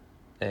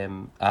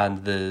 And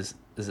the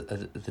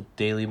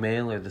Daily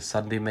Mail or the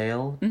Sunday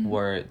Mail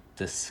were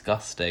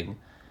disgusting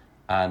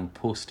and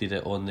posted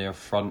it on their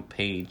front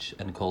page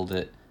and called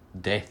it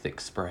Death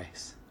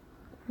Express.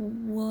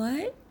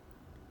 What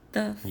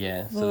the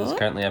Yeah, fuck? so there's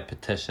currently a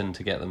petition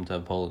to get them to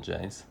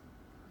apologise.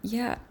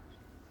 Yeah.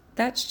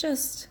 That's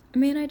just... I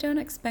mean, I don't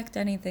expect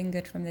anything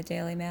good from the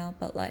Daily Mail,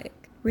 but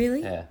like,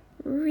 really? Yeah.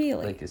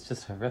 Really? Like, it's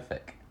just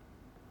horrific.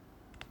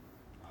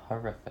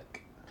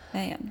 Horrific.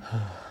 Man.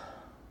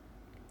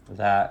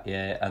 That,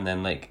 yeah, and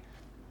then like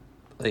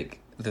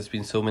there's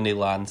been so many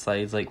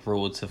landslides, like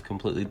roads have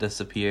completely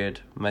disappeared.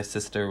 My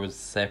sister was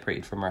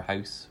separated from her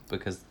house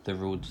because the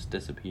roads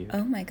disappeared.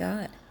 Oh my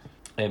god.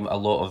 A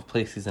lot of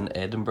places in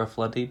Edinburgh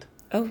flooded.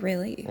 Oh,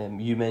 really?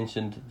 You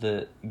mentioned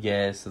so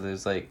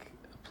there's like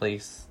a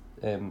place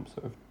sort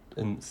of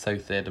in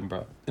South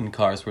Edinburgh and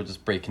cars were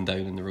just breaking down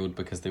in the road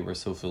because they were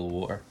so full of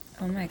water.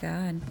 Oh my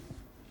god.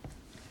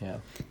 Yeah.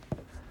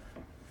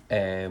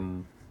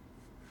 And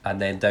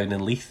then down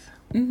in Leith,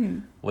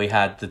 we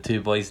had the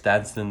 2 boys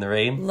dancing in the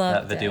rain. Loved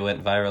that video it.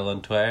 went viral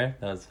on Twitter.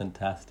 That was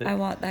fantastic. I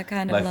want that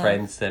kind of My love.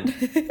 friend sent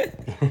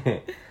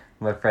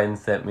my friend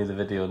sent me the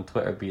video on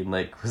Twitter being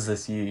like, was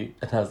this you?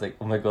 And I was like,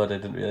 oh my god, I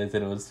didn't realise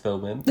anyone was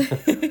filming.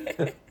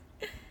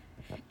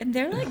 And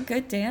they're like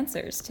good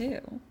dancers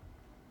too.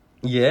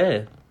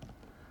 Yeah.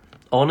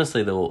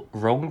 Honestly though,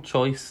 wrong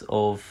choice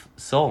of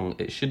song.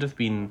 It should have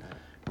been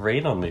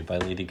Rain on Me by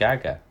Lady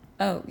Gaga.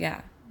 Oh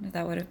yeah,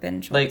 that would have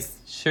been choice. Like,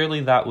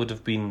 surely that would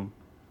have been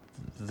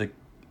the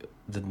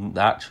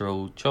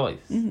natural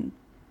choice.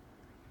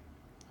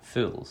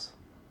 Fools.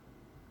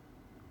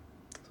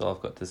 That's all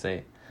I've got to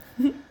say.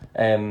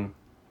 And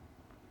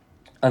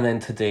then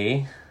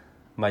today,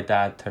 my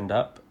dad turned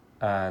up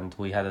and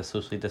we had a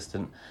socially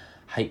distant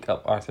hike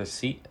up Arthur's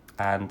Seat.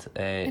 And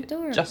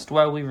Adorable. just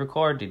while we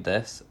recorded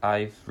this,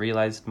 I've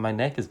realised my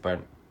neck is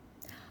burnt.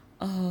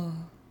 Oh.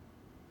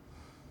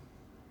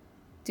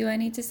 Do I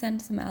need to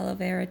send some aloe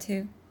vera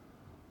too?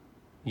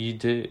 You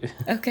do.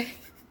 Okay.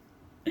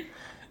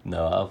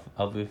 No,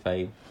 I'll be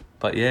fine.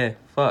 But yeah,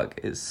 fuck,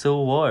 it's so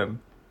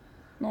warm.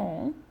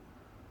 Aw.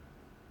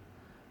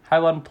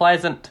 How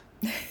unpleasant.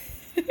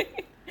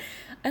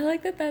 I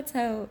like that that's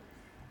how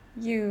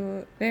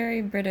you,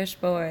 very British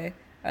boy,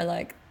 are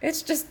like,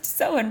 it's just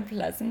so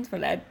unpleasant.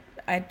 Well,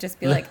 I'd just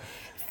be like,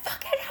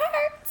 fucking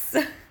hurts.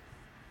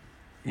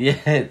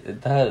 Yeah,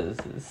 it does.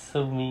 It's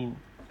so mean.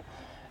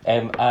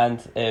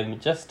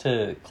 And just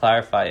to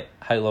clarify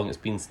how long it's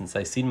been since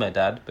I seen my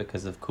dad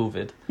because of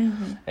COVID,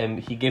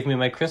 he gave me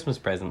my Christmas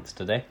presents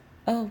today.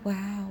 Oh,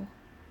 wow.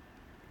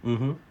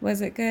 Mm-hmm.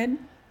 Was it good?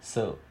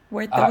 So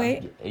Worth the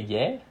wait?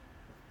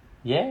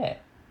 Yeah.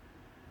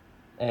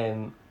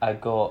 I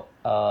got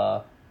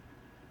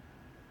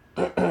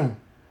I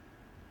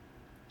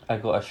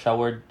got a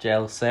shower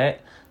gel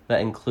set that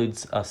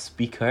includes a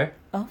speaker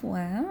Oh,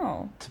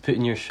 wow. to put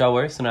in your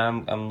shower. So now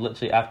I'm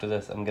literally, after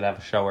this, I'm gonna have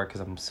a shower because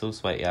I'm so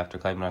sweaty after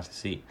climbing Arthur's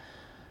Seat.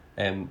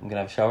 I'm gonna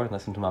have a shower and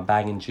listen to my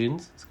banging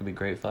tunes. It's gonna be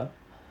great fun.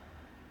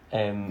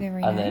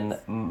 Very and nice. then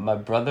my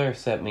brother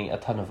sent me a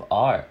ton of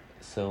art.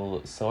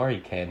 So sorry,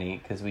 Kenny,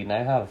 because we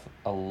now have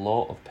a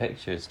lot of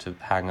pictures to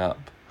hang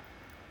up.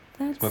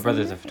 That's My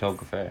brother's a nice.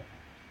 photographer,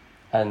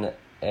 and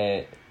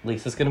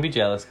Lisa's gonna be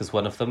jealous because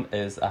one of them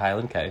is a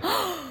Highland cow.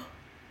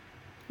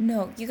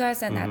 No, you gotta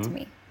send that to Mhm.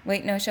 me.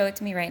 Wait, no, show it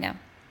to me right now.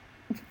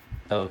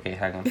 Oh, okay,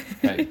 hang on.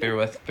 Right, bear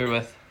with.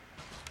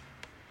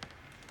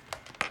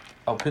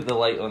 I'll put the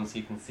light on so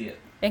you can see it.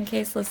 In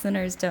case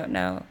listeners don't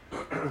know,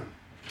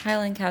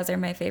 Highland cows are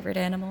my favorite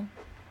animal.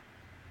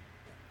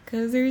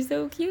 Because they're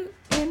so cute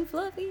and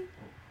fluffy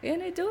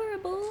and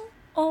adorable.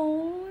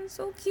 Oh,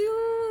 so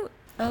cute.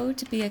 Oh,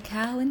 to be a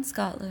cow in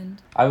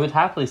Scotland. I would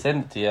happily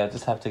send it to you. I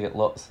just have to get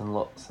lots and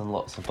lots and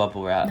lots of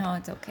bubble wrap. No,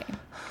 it's okay.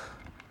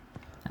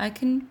 I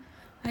can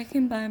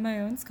buy my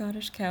own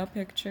Scottish cow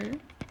picture.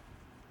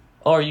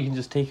 Or you can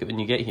just take it when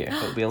you get here.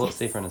 It'll be a lot Yes.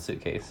 safer in a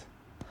suitcase.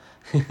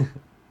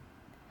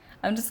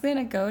 I'm just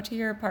gonna go to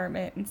your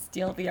apartment and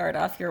steal the art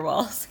off your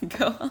walls and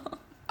go home.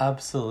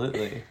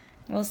 Absolutely.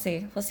 We'll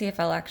see. We'll see if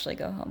I'll actually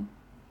go home.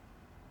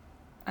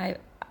 I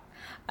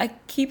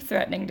keep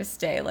threatening to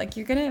stay. Like,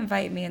 you're gonna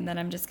invite me and then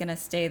I'm just gonna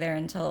stay there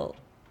until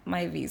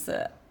my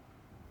visa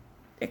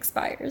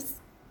expires.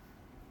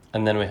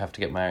 And then we have to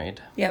get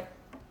married. Yep.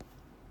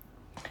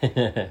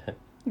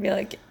 Be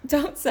like,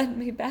 don't send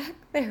me back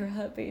there,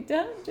 hubby.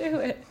 Don't do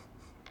it.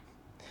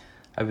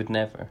 I would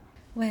never.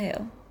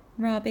 Well,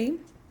 Robbie,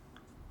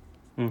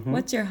 Mm-hmm.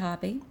 what's your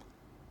hobby?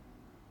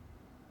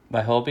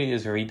 My hobby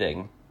is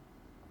reading.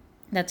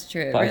 That's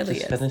true. It But I really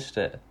just is. finished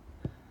it.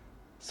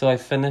 So I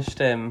finished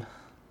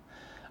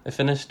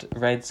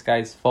Red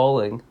Skies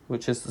Falling,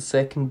 which is the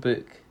second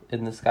book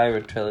in the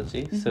Skyward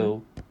trilogy. Mm-hmm.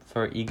 So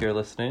for eager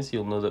listeners,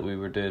 you'll know that we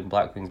were doing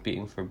Blackwing's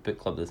Beating for book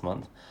club this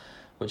month,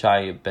 which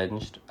I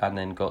binged and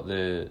then got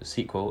the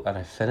sequel, and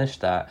I finished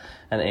that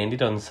and it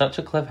ended on such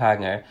a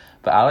cliffhanger.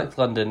 But Alex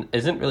London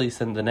isn't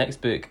releasing the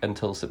next book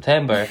until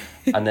September,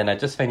 and then I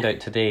just found out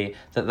today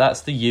that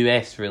that's the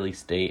US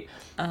release date,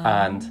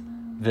 and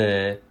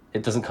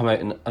it doesn't come out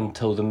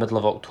until the middle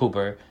of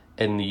October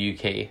in the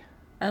UK.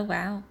 Oh,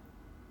 wow.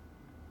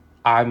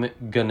 I'm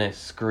gonna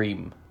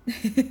scream.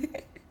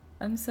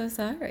 I'm so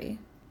sorry.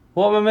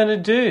 What am I gonna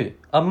do?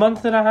 A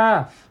month and a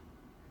half?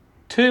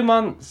 2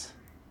 months?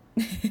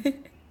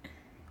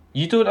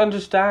 You don't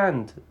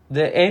understand.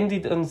 They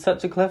ended on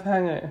such a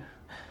cliffhanger.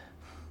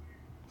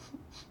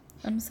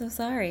 I'm so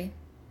sorry.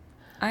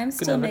 I'm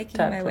Could still never making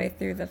my tackle. way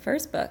through the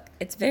first book.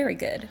 It's very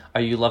good.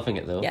 Are you loving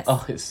it though? Yes.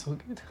 Oh, it's so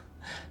good.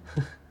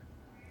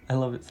 I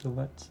love it so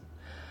much.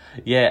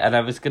 Yeah, and I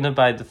was gonna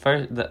buy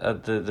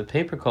the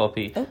paper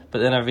copy, Oh. but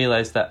then I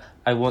realized that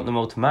I want them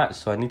all to match,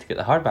 so I need to get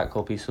the hardback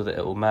copy so that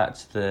it will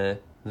match the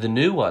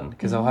new one,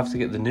 because I'll have to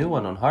get the new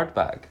one on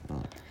hardback.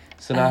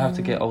 So now I have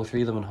to get all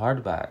three of them on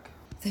hardback.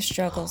 The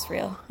struggle's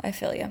real. I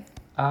feel you.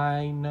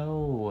 I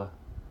know.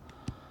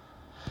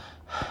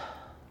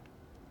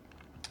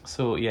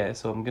 So yeah,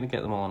 so I'm gonna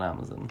get them all on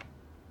Amazon.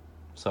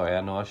 Sorry,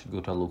 I know I should go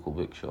to a local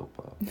bookshop,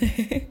 but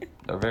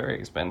they're very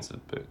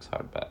expensive books,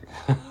 hardback.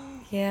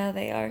 Yeah,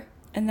 they are.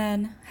 And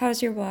then,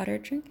 how's your water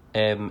drink?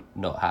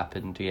 Not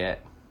happened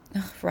yet.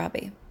 Oh,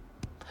 Robbie.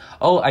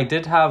 Oh, I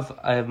did have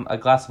a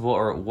glass of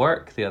water at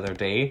work the other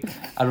day,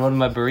 and one of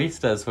my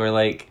baristas were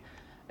like,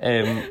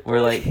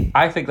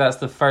 I think that's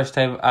the first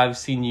time I've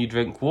seen you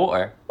drink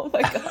water. Oh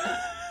my god.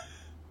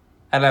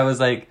 And I was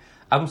like,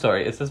 I'm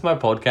sorry, is this my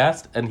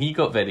podcast? And he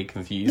got very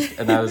confused,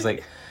 and I was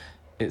like,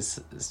 it's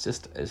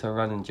a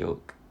running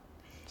joke.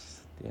 Just,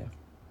 yeah.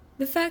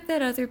 The fact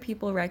that other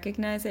people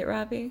recognize it,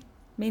 Robbie,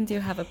 means you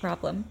have a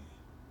problem.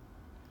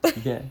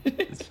 Yeah,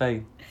 it's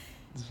fine.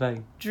 It's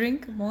fine.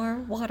 Drink more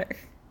water.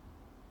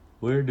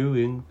 We're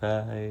doing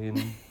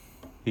fine.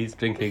 He's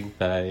drinking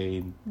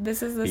fine.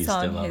 This is the He's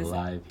song still his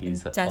alive.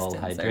 He's all intestines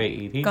are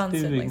hydrated. He's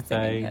constantly doing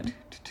singing fine. him.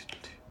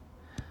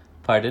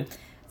 Pardon?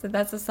 So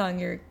that's a song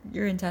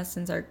your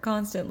intestines are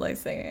constantly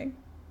singing,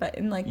 but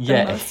in like the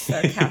Yeah. most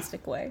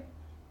sarcastic way.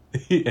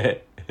 Yeah.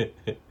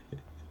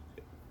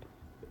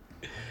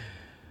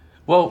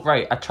 Well,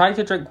 right, I try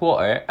to drink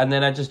water and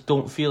then I just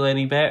don't feel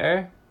any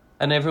better.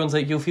 And everyone's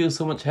like, you'll feel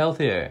so much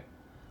healthier.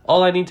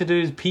 All I need to do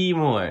is pee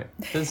more.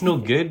 That's no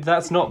good.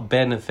 That's not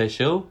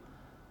beneficial.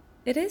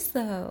 It is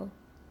though.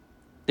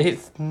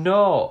 It's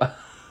not.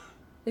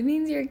 It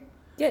means you're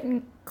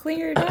getting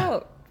cleared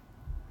out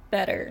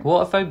better.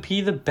 What if I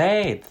pee the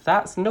bed?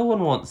 No one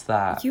wants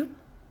that. You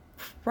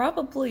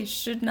probably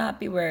should not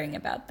be worrying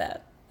about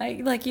that.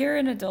 Like you're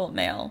an adult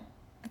male.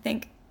 I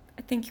think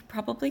you're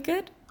probably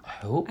good. I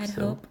hope I'd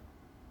so. hope.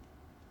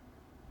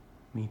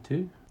 Me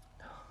too.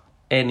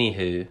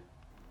 Anywho,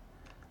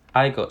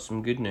 I got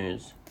some good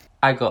news.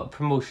 I got a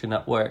promotion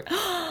at work.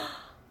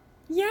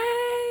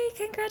 Yay!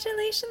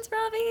 Congratulations,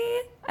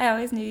 Robbie. I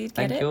always knew you'd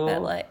get Thank it, you.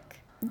 but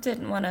like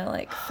didn't want to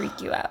like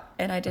freak you out,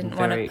 and I didn't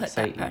want to very put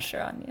excited. that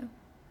pressure on you.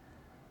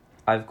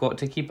 I've got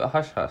to keep it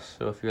hush-hush,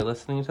 so if you're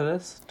listening to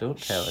this, don't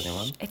tell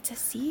anyone. It's a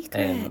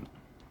secret.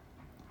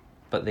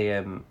 But they,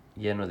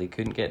 they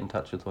couldn't get in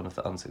touch with one of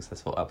the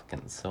unsuccessful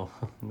applicants, so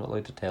I'm not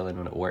allowed to tell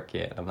anyone at work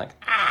yet. I'm like,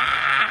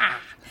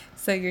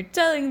 So you're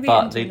telling the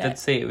but they internet. did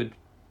say it would.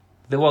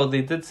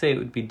 They did say it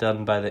would be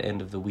done by the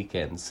end of the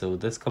weekend, so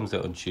this comes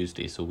out on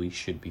Tuesday, so we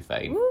should be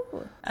fine.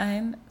 Woo.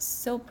 I'm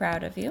so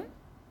proud of you.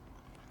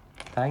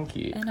 Thank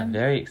you. And I'm I'm-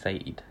 very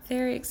excited.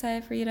 Very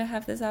excited for you to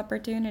have this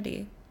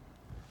opportunity.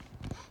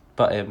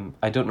 But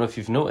I don't know if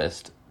you've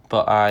noticed,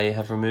 but I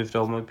have removed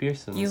all my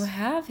piercings. You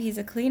have. He's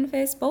a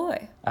clean-faced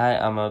boy. I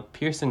am a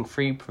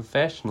piercing-free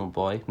professional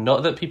boy.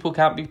 Not that people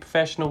can't be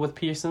professional with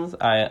piercings.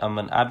 I am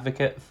an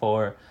advocate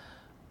for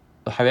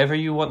however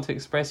you want to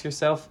express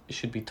yourself. It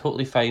should be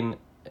totally fine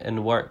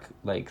in work.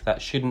 Like,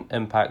 that shouldn't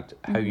impact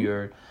how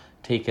you're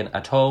taken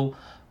at all.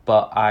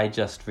 But I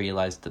just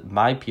realised that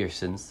my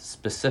piercings,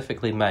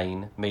 specifically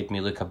mine, made me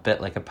look a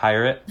bit like a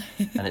pirate.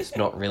 And it's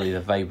not really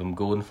the vibe I'm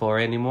going for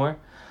anymore.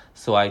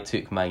 So I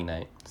took mine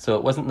out. So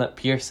it wasn't that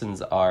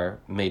piercings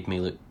made me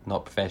look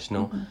not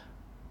professional.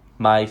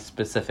 My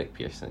specific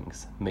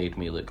piercings made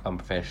me look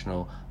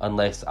unprofessional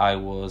unless I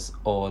was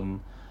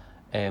on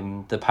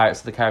the Pirates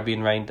of the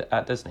Caribbean ride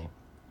at Disney,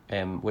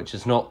 which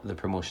is not the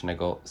promotion I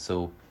got,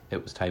 so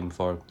it was time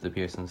for the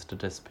piercings to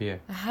disappear.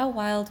 How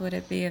wild would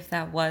it be if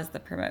that was the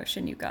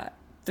promotion you got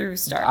through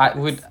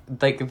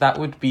Starbucks? That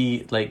would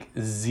be like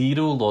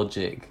zero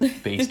logic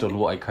based on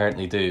what I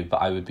currently do, but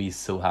I would be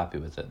so happy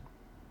with it.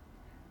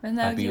 And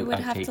now you would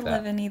I'd have take to that.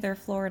 live in either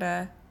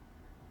Florida,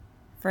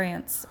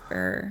 France,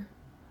 or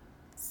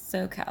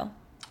SoCal.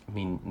 I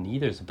mean,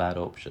 neither's a bad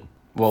option.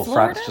 Well,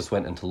 Florida? France just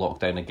went into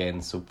lockdown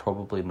again, so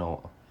probably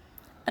not.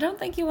 I don't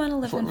think you want to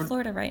live in Florida-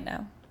 Florida right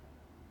now.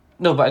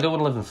 No, but I don't want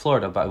to live in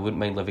Florida, but I wouldn't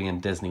mind living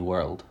in Disney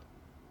World.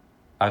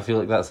 I feel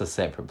like that's a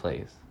separate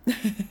place.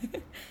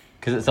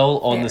 Because it's all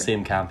on Fair. the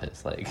same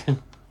campus, like.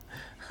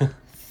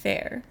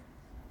 Fair.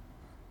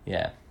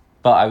 Yeah.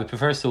 But I would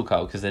prefer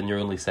SoCal, because then you're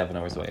only 7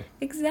 hours away.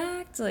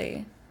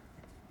 Exactly.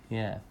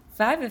 Yeah.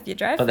 5 if you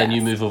drive But then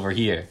you fast. move over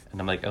here, and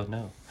I'm like, oh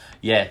no.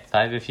 Yeah,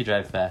 5 if you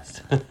drive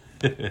fast.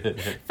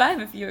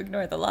 5 if you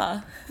ignore the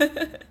law.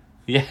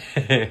 Yeah.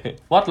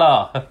 What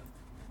law?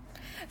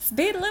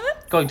 Speed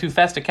limit? Going too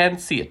fast, I can't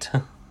see it.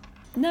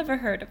 Never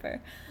heard of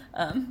her.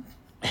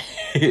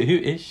 Who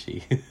is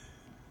she?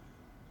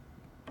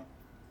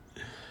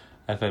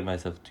 I find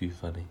myself too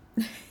funny.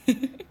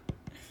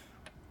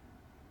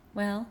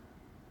 Well,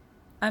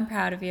 I'm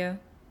proud of you.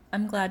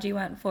 I'm glad you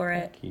went for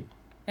it. Thank you.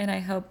 And I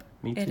hope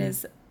Me it too.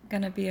 is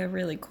going to be a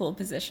really cool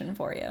position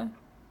for you.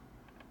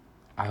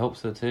 I hope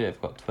so too.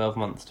 I've got 12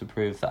 months to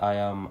prove that I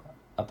am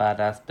a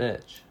badass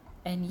bitch.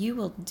 And you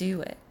will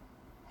do it.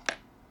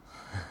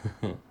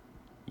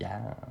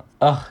 Yeah.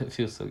 Oh, it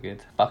feels so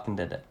good. Fucking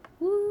did it.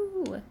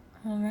 Woo!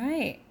 All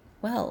right.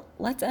 Well,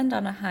 let's end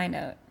on a high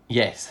note.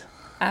 Yes.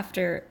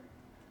 After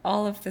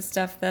all of the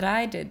stuff that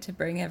I did to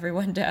bring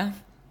everyone down.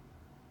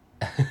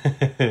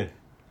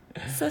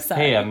 So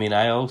sorry. Hey, I mean,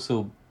 I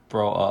also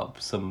brought up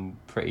some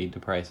pretty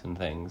depressing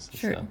things.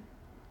 True. So.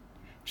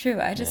 True.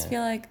 I just Yeah.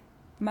 feel like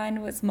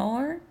mine was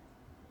more.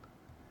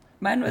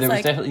 Mine was There was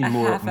like definitely a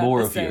half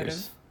more of episode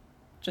yours.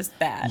 just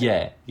bad.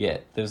 Yeah.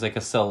 There was like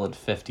a solid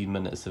 15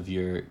 minutes of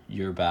your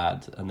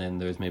bad, and then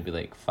there was maybe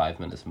like 5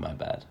 minutes of my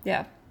bad.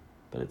 Yeah.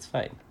 But it's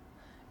fine.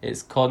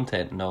 It's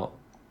content, not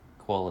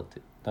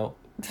quality. No,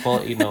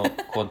 quality,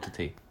 not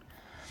quantity.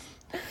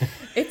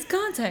 It's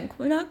content,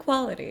 not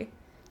quality.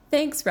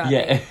 Thanks, Robbie.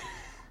 Yeah.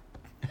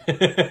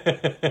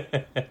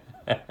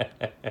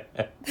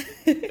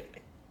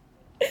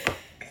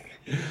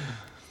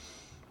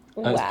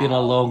 It's been a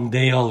Wow. long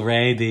day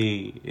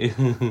already.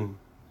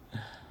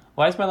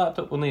 Why is my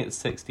laptop only at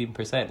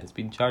 16%? It's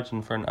been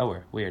charging for an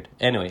hour. Weird.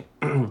 Anyway,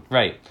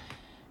 right.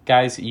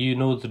 Guys, you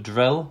know the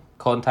drill.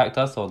 Contact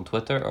us on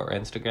Twitter or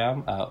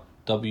Instagram at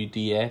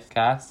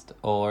WDFcast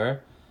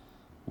or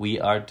We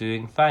Are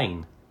Doing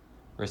Fine,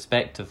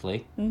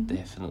 respectively.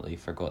 Definitely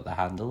forgot the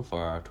handle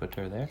for our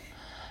Twitter there.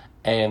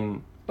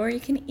 Or you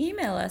can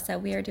email us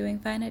at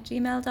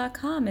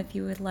wearedoingfine@gmail.com if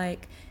you would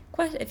like,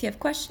 if you have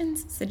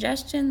questions,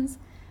 suggestions,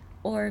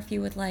 or if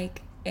you would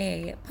like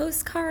a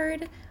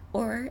postcard,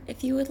 or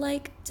if you would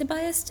like to buy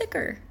a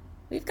sticker.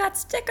 We've got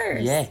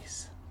stickers.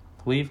 Yes,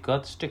 we've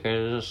got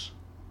stickers.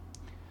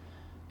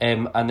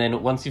 And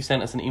then once you've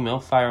sent us an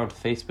email, fire onto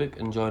Facebook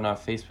and join our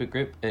Facebook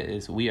group. It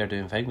is We Are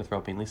Doing Fine with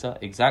Robbie and Lisa.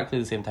 Exactly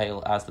the same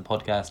title as the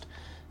podcast.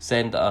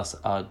 Send us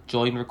a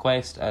join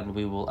request and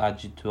we will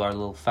add you to our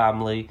little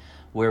family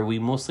where we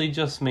mostly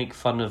just make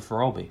fun of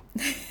Robbie.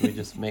 We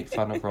just make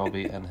fun of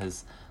Robbie and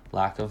his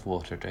lack of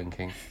water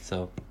drinking.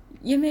 So,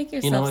 you make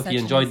yourself, you know, if such you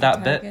an enjoyed easy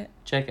that target. bit,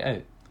 check it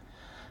out.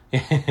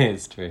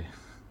 It's true.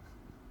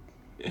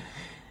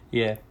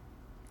 Yeah.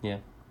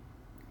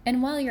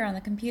 And while you're on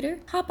the computer,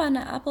 hop on to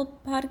Apple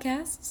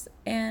Podcasts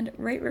and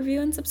rate, review,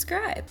 and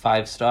subscribe.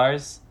 5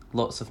 stars,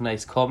 lots of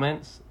nice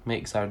comments,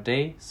 makes our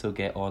day, so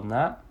get on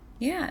that.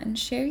 Yeah, and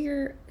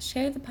share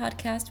the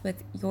podcast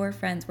with your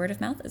friends. Word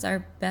of mouth is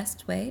our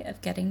best way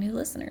of getting new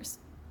listeners.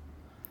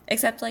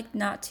 Except, like,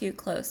 not too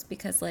close,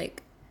 because,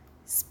 like,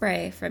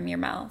 spray from your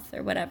mouth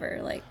or whatever,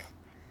 like...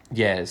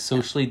 Yeah,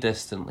 socially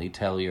distantly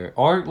tell your...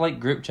 Or, like,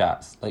 group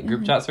chats. Like,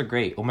 group chats are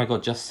great. Oh my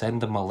god, just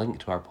send them a link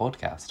to our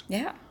podcast.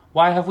 Yeah.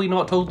 Why have we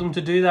not told them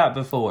to do that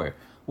before?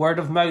 Word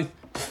of mouth,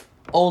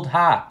 old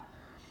hat.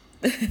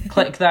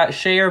 Click that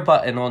share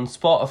button on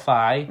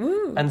Spotify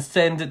and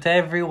send it to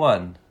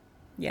everyone.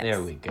 Yes.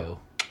 There we go.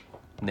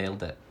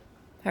 Nailed it.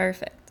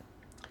 Perfect.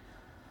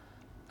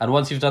 And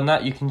once you've done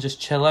that, you can just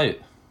chill out.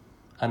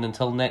 And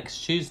until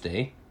next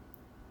Tuesday,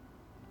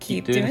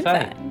 keep doing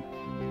fine.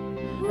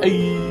 fine.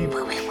 Ay.